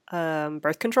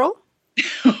 Birth control?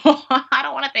 I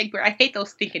don't want to think. I hate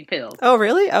those stinking pills. Oh,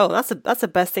 really? Oh, that's the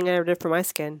best thing I ever did for my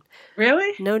skin.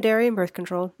 Really? No dairy and birth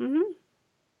control. Mm-hmm.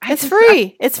 It's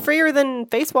free. It's freer than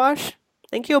face wash.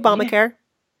 Thank you, Obamacare.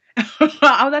 Yeah.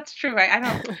 Oh, that's true. I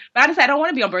don't. But I don't want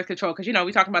to be on birth control because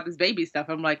we talking about this baby stuff.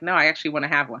 I'm like, no, I actually want to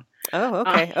have one. Oh,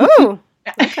 okay. Oh.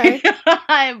 Okay.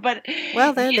 But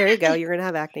well, then there you go. You're gonna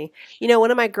have acne. You know,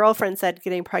 one of my girlfriends said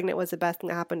getting pregnant was the best thing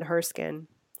that happened to her skin.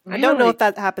 I don't know really, if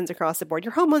that happens across the board.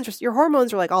 Your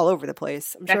hormones are like all over the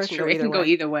place. I'm sure it that's can true. go It either can go way.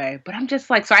 either way. But I'm just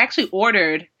like, so I actually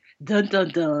ordered dun dun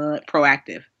dun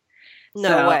Proactive. No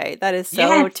So way. That is so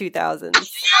yes,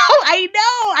 2000s. I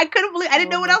know. I couldn't believe. I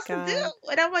didn't Oh know what my else to do, God.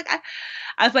 and I'm like,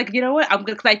 I was like, you know what? I'm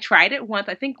good because I tried it once.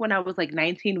 I think when I was like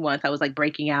 19, once I was like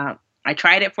breaking out. I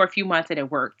tried it for a few months and it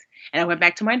worked, and I went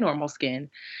back to my normal skin.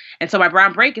 And so my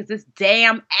brown break is this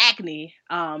damn acne.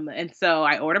 And so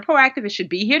I ordered Proactive. It should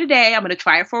be here today. I'm gonna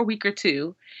try it for a week or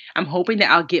two. I'm hoping that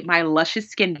I'll get my luscious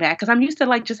skin back because I'm used to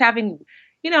like just having,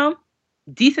 you know,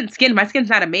 decent skin. My skin's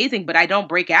not amazing, but I don't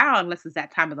break out unless it's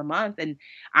that time of the month. And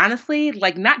honestly,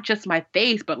 like not just my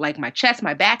face, but like my chest,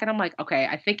 my back. And I'm like, okay,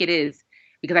 I think it is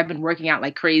because I've been working out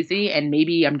like crazy and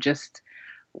maybe I'm just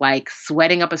like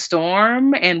sweating up a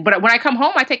storm. And but when I come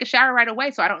home, I take a shower right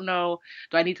away. So I don't know.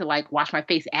 Do I need to like wash my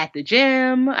face at the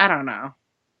gym? I don't know.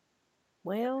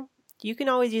 Well, you can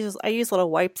always use. I use little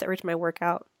wipes every time I work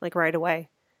out, like right away.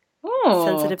 Oh,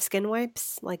 Sensitive skin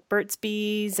wipes, like Burt's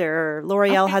Bees or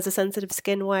L'Oreal okay. has a sensitive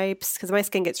skin wipes because my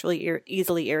skin gets really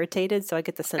easily irritated, so I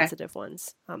get the Okay. sensitive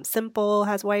ones. Simple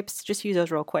has wipes. Just use those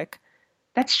real quick.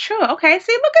 That's true. Okay.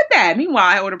 See, look at that. Meanwhile,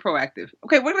 I order Proactive.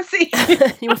 Okay, we're gonna see.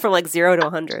 You went from like 0 to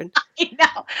 100. You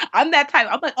know, I'm that type.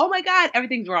 I'm like, oh my God,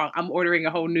 everything's wrong. I'm ordering a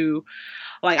whole new,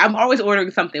 like, I'm always ordering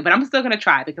something, but I'm still gonna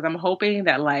try because I'm hoping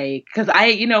that, like, because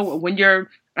I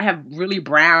have really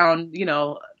brown,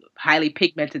 highly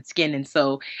pigmented skin, and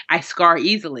so I scar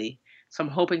easily. So I'm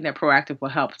hoping that Proactive will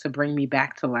help to bring me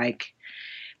back to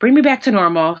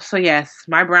normal. So yes,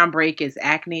 my brown break is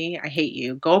acne. I hate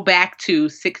you. Go back to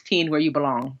 16 where you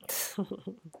belong.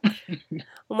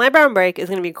 Well, my brown break is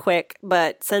going to be quick,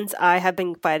 but since I have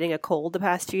been fighting a cold the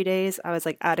past few days, I was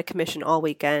like out of commission all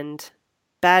weekend.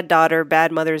 Bad daughter,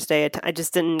 bad Mother's Day. I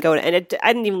just didn't go to, and I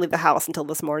didn't even leave the house until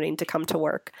this morning to come to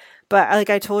work. But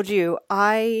like I told you,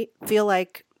 I feel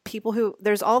like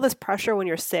there's all this pressure when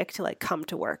you're sick to like come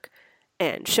to work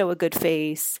and show a good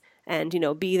face and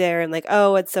be there and like,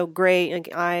 oh, it's so great,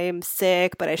 like I'm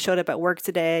sick but I showed up at work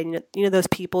today, and those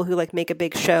people who like make a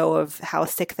big show of how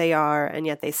sick they are and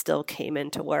yet they still came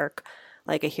into work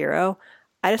like a hero.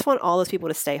 I just want all those people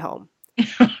to stay home.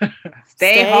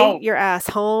 Stay Stay home. your ass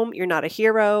home. You're not a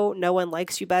hero. No one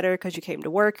likes you better because you came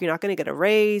to work. You're not going to get a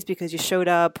raise because you showed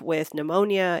up with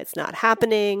pneumonia. It's not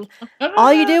happening.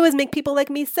 All you do is make people like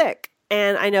me sick.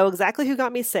 And I know exactly who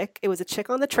got me sick. It was a chick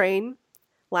on the train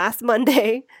last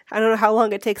Monday. I don't know how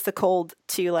long it takes the cold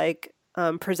to like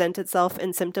present itself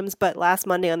in symptoms, but last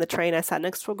Monday on the train, I sat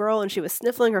next to a girl and she was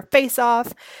sniffling her face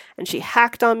off and she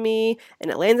hacked on me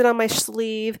and it landed on my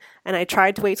sleeve. And I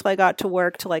tried to wait till I got to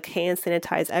work to like hand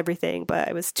sanitize everything, but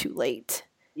it was too late.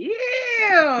 Ew.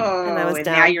 And I was And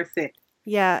down. now you're sick.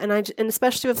 Yeah, and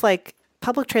especially with like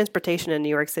public transportation in New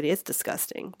York City, it's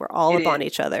disgusting. We're all It up on is.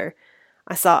 each other.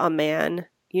 I saw a man,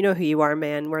 you know who you are,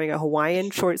 man, wearing a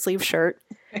Hawaiian short sleeve shirt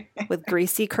with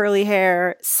greasy curly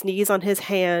hair, sneeze on his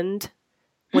hand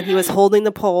when he was holding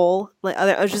the pole. Like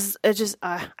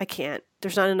I can't.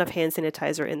 There's not enough hand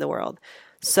sanitizer in the world.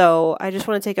 So I just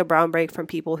want to take a brown break from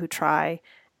people who try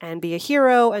and be a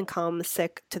hero and come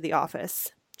sick to the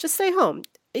office. Just stay home.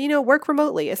 Work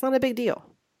remotely. It's not a big deal.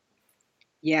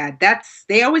 Yeah,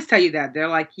 they always tell you that. They're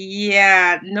like,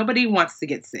 yeah, nobody wants to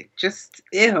get sick. Just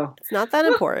ew. It's not that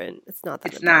important. It's not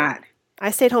that It's important. not. I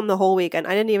stayed home the whole week and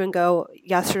I didn't even go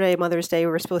yesterday, Mother's Day.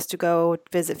 We were supposed to go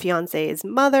visit fiance's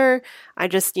mother. I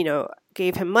just,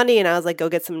 gave him money and I was like, go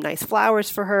get some nice flowers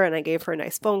for her. And I gave her a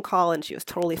nice phone call and she was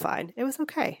totally fine. It was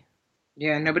okay.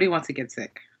 Yeah, nobody wants to get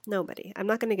sick. Nobody. I'm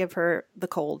not going to give her a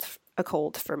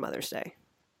cold for Mother's Day.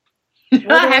 Or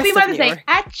the Happy rest of Mother's New Day York.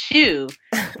 at you.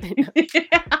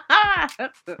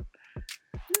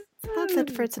 That's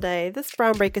it for today. This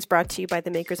brown break is brought to you by the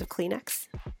makers of Kleenex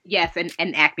Yes,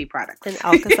 and acne products. and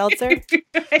Alka-Seltzer.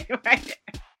 Right.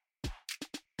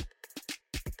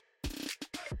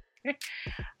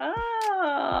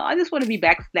 Oh, I just want to be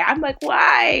back. I'm like,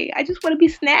 why? I just want to be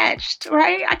snatched,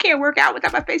 right? I can't work out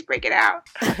without my face breaking out.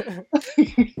 All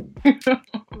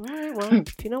right, well,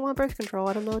 if you don't want birth control,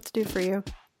 I don't know what to do for you.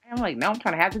 I'm like, no, I'm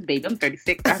trying to have this baby. I'm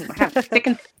 36. I'm gonna have sick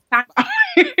and time.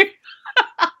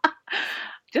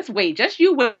 Just wait. Just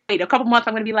you wait. A couple months,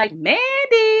 I'm gonna be like, Mandy,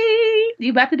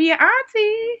 you about to be an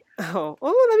auntie. Oh,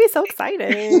 that'd be so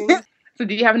exciting. So,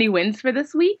 do you have any wins for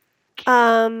this week?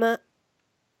 I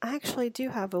actually do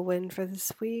have a win for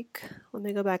this week. Let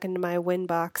me go back into my win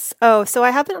box. Oh, so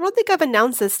I don't think I've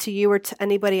announced this to you or to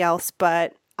anybody else,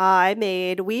 but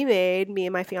me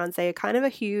and my fiance, kind of a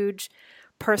huge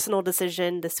personal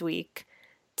decision this week.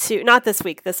 to, not this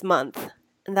week, this month,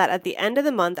 and that at the end of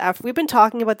the month, after we've been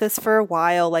talking about this for a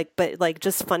while, but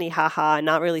just funny, haha,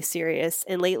 not really serious.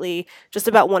 And lately, just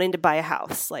about wanting to buy a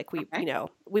house. Like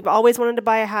we've always wanted to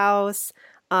buy a house.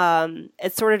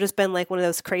 It's sort of just been like one of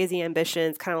those crazy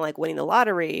ambitions, kind of like winning the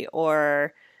lottery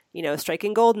or,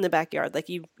 striking gold in the backyard. Like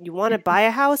you want to buy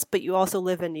a house, but you also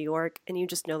live in New York and you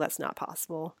just know that's not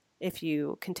possible if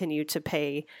you continue to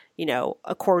pay,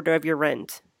 a quarter of your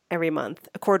rent every month,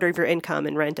 a quarter of your income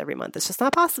in rent every month. It's just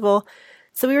not possible.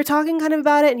 So we were talking kind of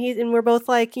about it, and we're both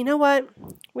like, you know what?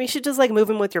 We should just like move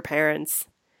in with your parents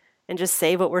and just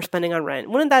save what we're spending on rent.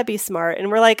 Wouldn't that be smart?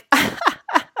 And we're like,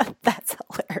 that's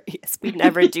hilarious. We'd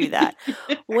never do that.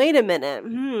 Wait a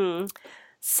minute.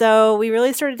 So we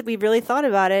really thought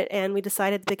about it, and we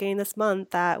decided at the beginning of this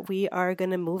month that we are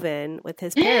going to move in with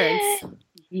his parents.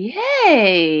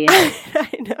 Yay! I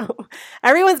know.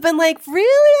 Everyone's been like,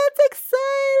 really? That's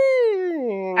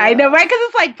exciting. I know, right? Because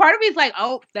it's like, part of me is like,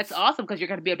 oh, that's awesome because you're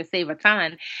going to be able to save a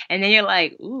ton. And then you're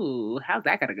like, ooh, how's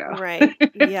that going to go? Right.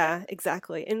 Yeah,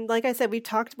 exactly. And like I said,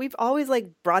 we've always like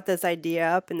brought this idea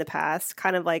up in the past,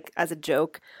 kind of like as a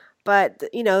joke. But,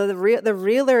 the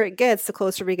realer it gets, the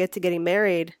closer we get to getting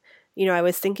married. I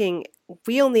was thinking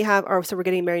so we're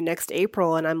getting married next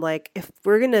April. And I'm like, if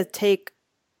we're going to take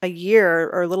a year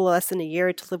or a little less than a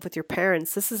year to live with your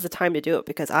parents, this is the time to do it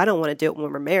because I don't want to do it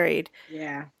when we're married.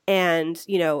 Yeah. And,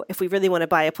 if we really want to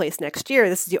buy a place next year,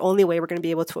 this is the only way we're going to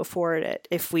be able to afford it.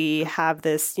 If we have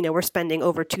this, we're spending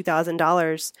over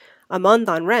 $2,000 a month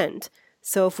on rent.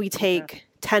 So if we take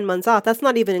 10 months off, that's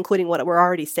not even including what we're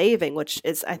already saving, which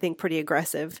is, I think, pretty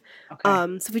aggressive.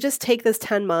 Okay. So if we just take this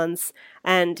 10 months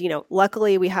and,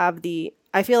 luckily we have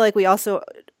I feel like we also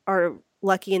are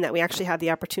lucky in that we actually have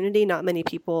the opportunity. Not many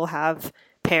people have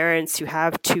parents who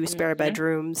have 2 spare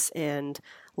bedrooms and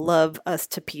love us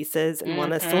to pieces and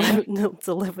want us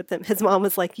to live with them. His mom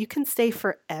was like, you can stay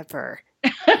forever.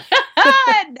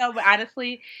 No, but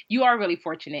honestly, you are really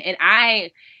fortunate.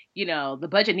 And the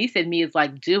budget niece in me is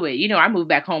like, do it. I moved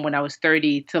back home when I was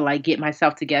 30 to like get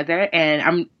myself together.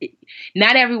 And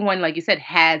not everyone, like you said,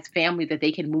 has family that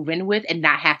they can move in with and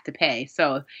not have to pay.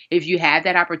 So if you have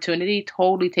that opportunity,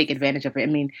 totally take advantage of it. I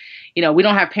mean, we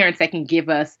don't have parents that can give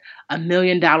us $1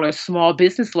 million small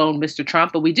business loan, Mr.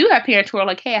 Trump, but we do have parents who are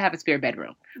like, hey, I have a spare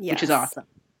bedroom, which is awesome.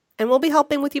 And we'll be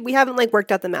helping with you. We haven't like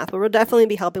worked out the math, but we'll definitely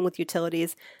be helping with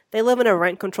utilities. They live in a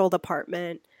rent-controlled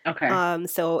apartment. Okay.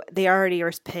 So they already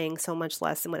are paying so much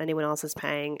less than what anyone else is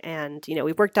paying. And,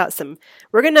 we've worked out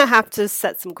we're going to have to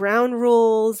set some ground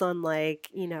rules on like,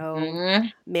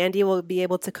 Mandi will be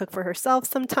able to cook for herself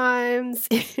sometimes.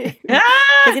 Because,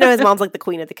 his mom's like the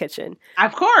queen of the kitchen.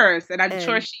 Of course. And I'm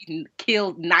sure she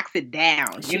knocks it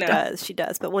down. She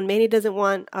does. But when Mandi doesn't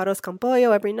want arroz con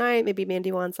pollo every night, maybe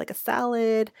Mandi wants like a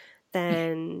salad,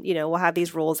 then, we'll have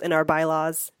these rules in our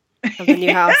bylaws of the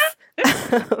new house.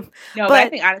 No, but I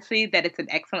think honestly that it's an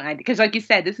excellent idea because, like you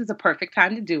said, this is a perfect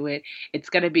time to do it. It's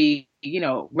going to be,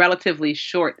 relatively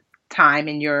short time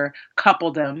in your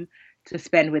coupledom to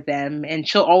spend with them, and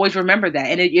she'll always remember that,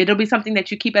 and it'll be something that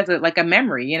you keep as a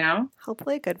memory.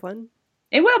 Hopefully, a good one.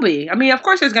 It will be. I mean, of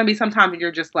course, there's going to be some time when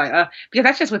you're just like, because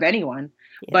that's just with anyone.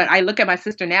 Yeah. But I look at my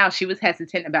sister now; she was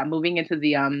hesitant about moving into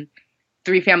the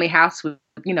 3-family house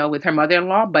with her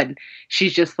mother-in-law, but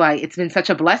she's just like, it's been such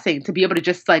a blessing to be able to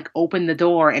just like open the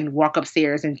door and walk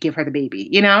upstairs and give her the baby,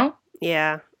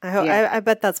 Yeah. I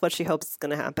bet that's what she hopes is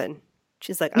going to happen.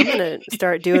 She's like, I'm going to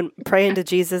start praying to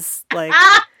Jesus, like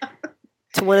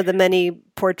to one of the many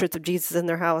portraits of Jesus in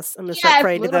their house. I'm going to start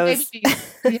praying to those.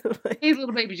 He's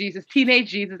little baby Jesus, teenage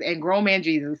Jesus, and grown man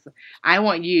Jesus. I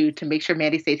want you to make sure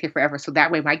Mandi stays here forever, so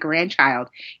that way my grandchild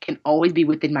can always be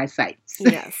within my sights.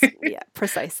 Yes, yeah,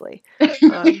 precisely. But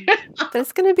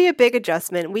it's going to be a big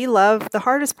adjustment. The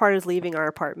hardest part is leaving our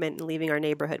apartment and leaving our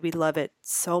neighborhood. We love it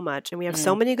so much, and we have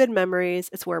so many good memories.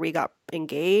 It's where we got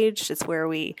engaged. It's where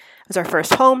it was our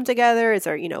first home together. It's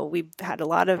our, we've had a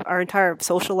lot of our entire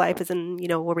social life is in,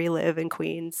 where we live in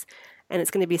Queens. And it's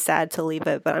going to be sad to leave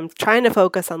it, but I'm trying to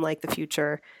focus on like the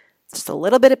future. It's just a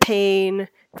little bit of pain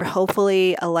for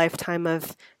hopefully a lifetime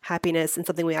of happiness and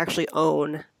something we actually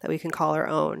own that we can call our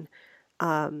own.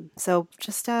 So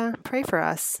just pray for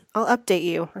us. I'll update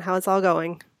you on how it's all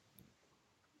going.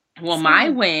 Well, my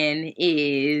win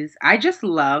is I just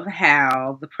love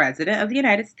how the president of the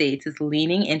United States is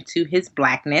leaning into his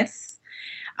blackness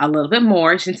a little bit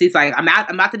more since he's like, I'm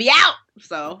about to be out.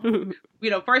 So,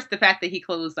 first the fact that he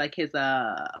closed like his,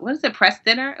 what is it, press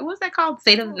dinner? What was that called?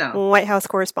 White House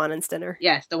Correspondents' Dinner.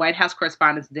 Yes, the White House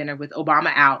Correspondents' Dinner with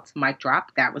Obama out, mic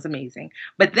drop. That was amazing.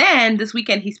 But then this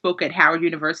weekend he spoke at Howard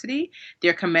University,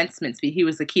 their commencement speech. He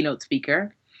was the keynote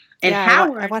speaker. And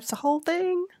Howard, I watched the whole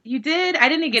thing. You did? I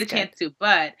didn't get a chance to,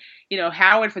 but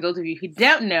Howard, for those of you who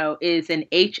don't know, is an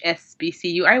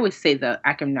HSBCU. I always say the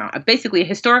acronym now. Basically, a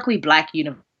historically Black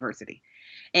university.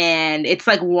 And it's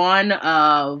like one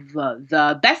of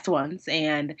the best ones.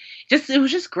 And it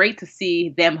was just great to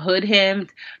see them hood him,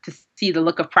 to see the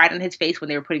look of pride on his face when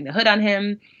they were putting the hood on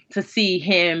him, to see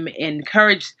him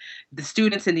encourage the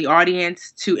students in the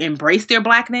audience to embrace their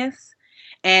Blackness.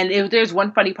 And there's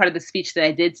one funny part of the speech that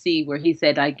I did see where he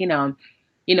said, like,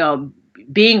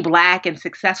 being Black and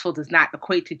successful does not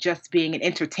equate to just being an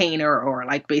entertainer or an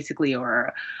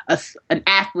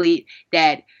athlete.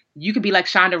 That you could be like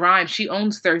Shonda Rhimes. She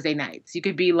owns Thursday nights. You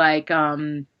could be like,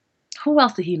 who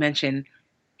else did he mention?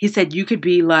 He said you could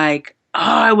be like,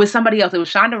 it was somebody else. It was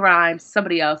Shonda Rhimes,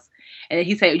 somebody else. And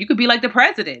he said, you could be like the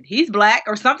president. He's Black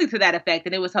or something to that effect.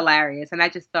 And it was hilarious. And I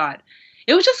just thought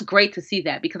it was just great to see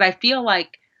that, because I feel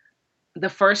like the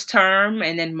first term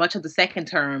and then much of the second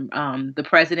term, the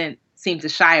president seemed to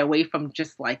shy away from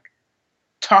just like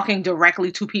talking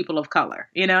directly to people of color,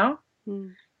 And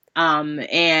I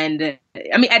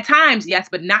mean, at times, yes,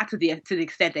 but not to the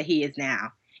extent that he is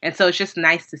now. And so it's just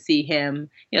nice to see him,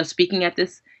 speaking at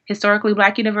this historically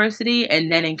Black university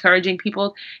and then encouraging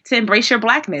people to embrace your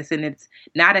Blackness. And it's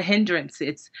not a hindrance.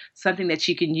 It's something that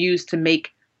you can use to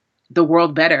make the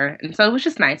world better. And so it was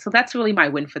just nice. So that's really my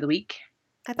win for the week.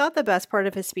 I thought the best part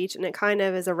of his speech, and it kind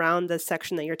of is around the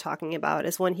section that you're talking about,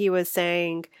 is when he was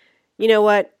saying, you know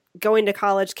what, going to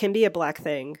college can be a Black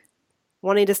thing.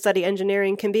 Wanting to study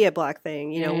engineering can be a Black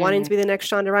thing. Wanting to be the next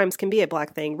Shonda Rhimes can be a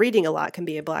Black thing. Reading a lot can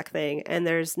be a Black thing. And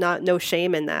there's no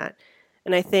shame in that.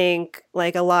 And I think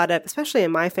like a lot of, especially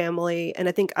in my family, and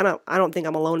I don't think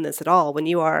I'm alone in this at all. When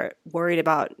you are worried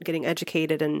about getting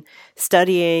educated and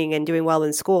studying and doing well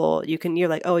in school, you're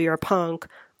like, oh, you're a punk.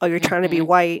 Oh, you're trying to be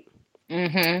white.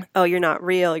 Mm-hmm. Oh, you're not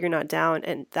real. You're not down.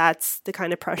 And that's the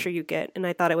kind of pressure you get. And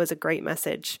I thought it was a great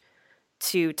message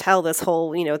to tell this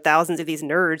whole, thousands of these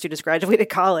nerds who just graduated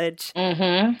college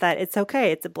that it's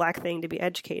okay. It's a Black thing to be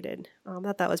educated.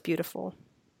 That was beautiful.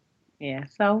 Yeah.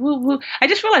 So I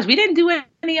just realized we didn't do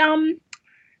any,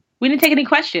 we didn't take any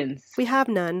questions. We have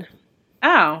none.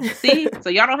 Oh, see? So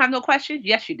y'all don't have no questions?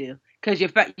 Yes, you do. Because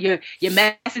you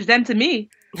message them to me.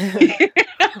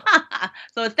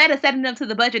 So instead of sending them to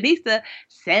the Budgetnista,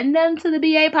 send them to the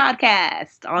BA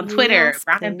podcast on Twitter, yes,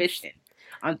 Brown please. Ambition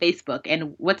on Facebook.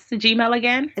 And what's the Gmail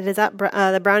again? It is at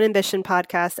the Brown Ambition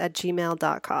podcast at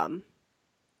gmail.com.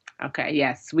 Okay,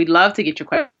 yes. We'd love to get your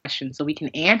questions so we can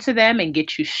answer them and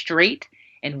get you straight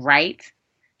and right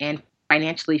and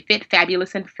financially fit,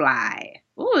 fabulous, and fly.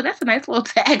 Ooh, that's a nice little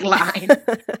tagline.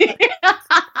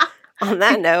 On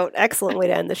that note, excellent way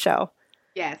to end the show.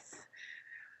 Yes.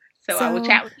 So I will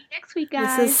chat with you next week,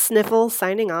 guys. This is Sniffle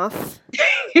signing off.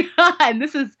 And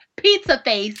this is Pizza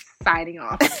Face signing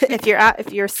off.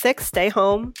 If you're sick, stay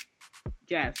home.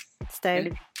 Yes.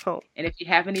 Stay home. And if you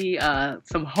have any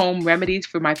some home remedies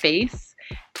for my face,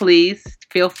 please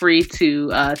feel free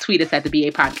to tweet us at the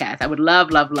BA podcast. I would love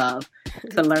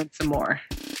to learn some more.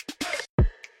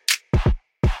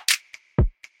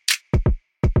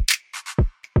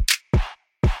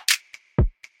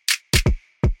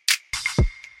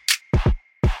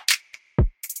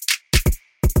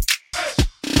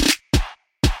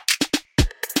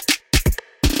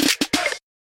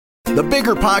 The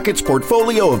Bigger Pockets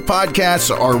portfolio of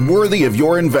podcasts are worthy of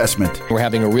your investment. We're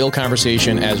having a real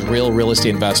conversation as real estate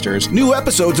investors. New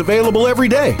episodes available every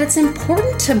day. It's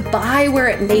important to buy where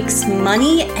it makes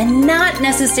money and not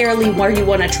necessarily where you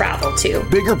want to travel to.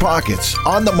 Bigger Pockets,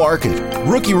 On the Market,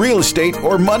 Rookie Real Estate,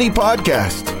 or Money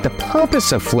Podcast. The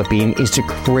purpose of flipping is to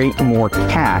create more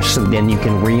cash so then you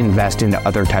can reinvest into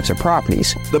other types of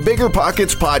properties. The Bigger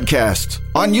Pockets Podcast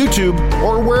on YouTube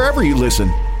or wherever you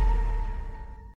listen.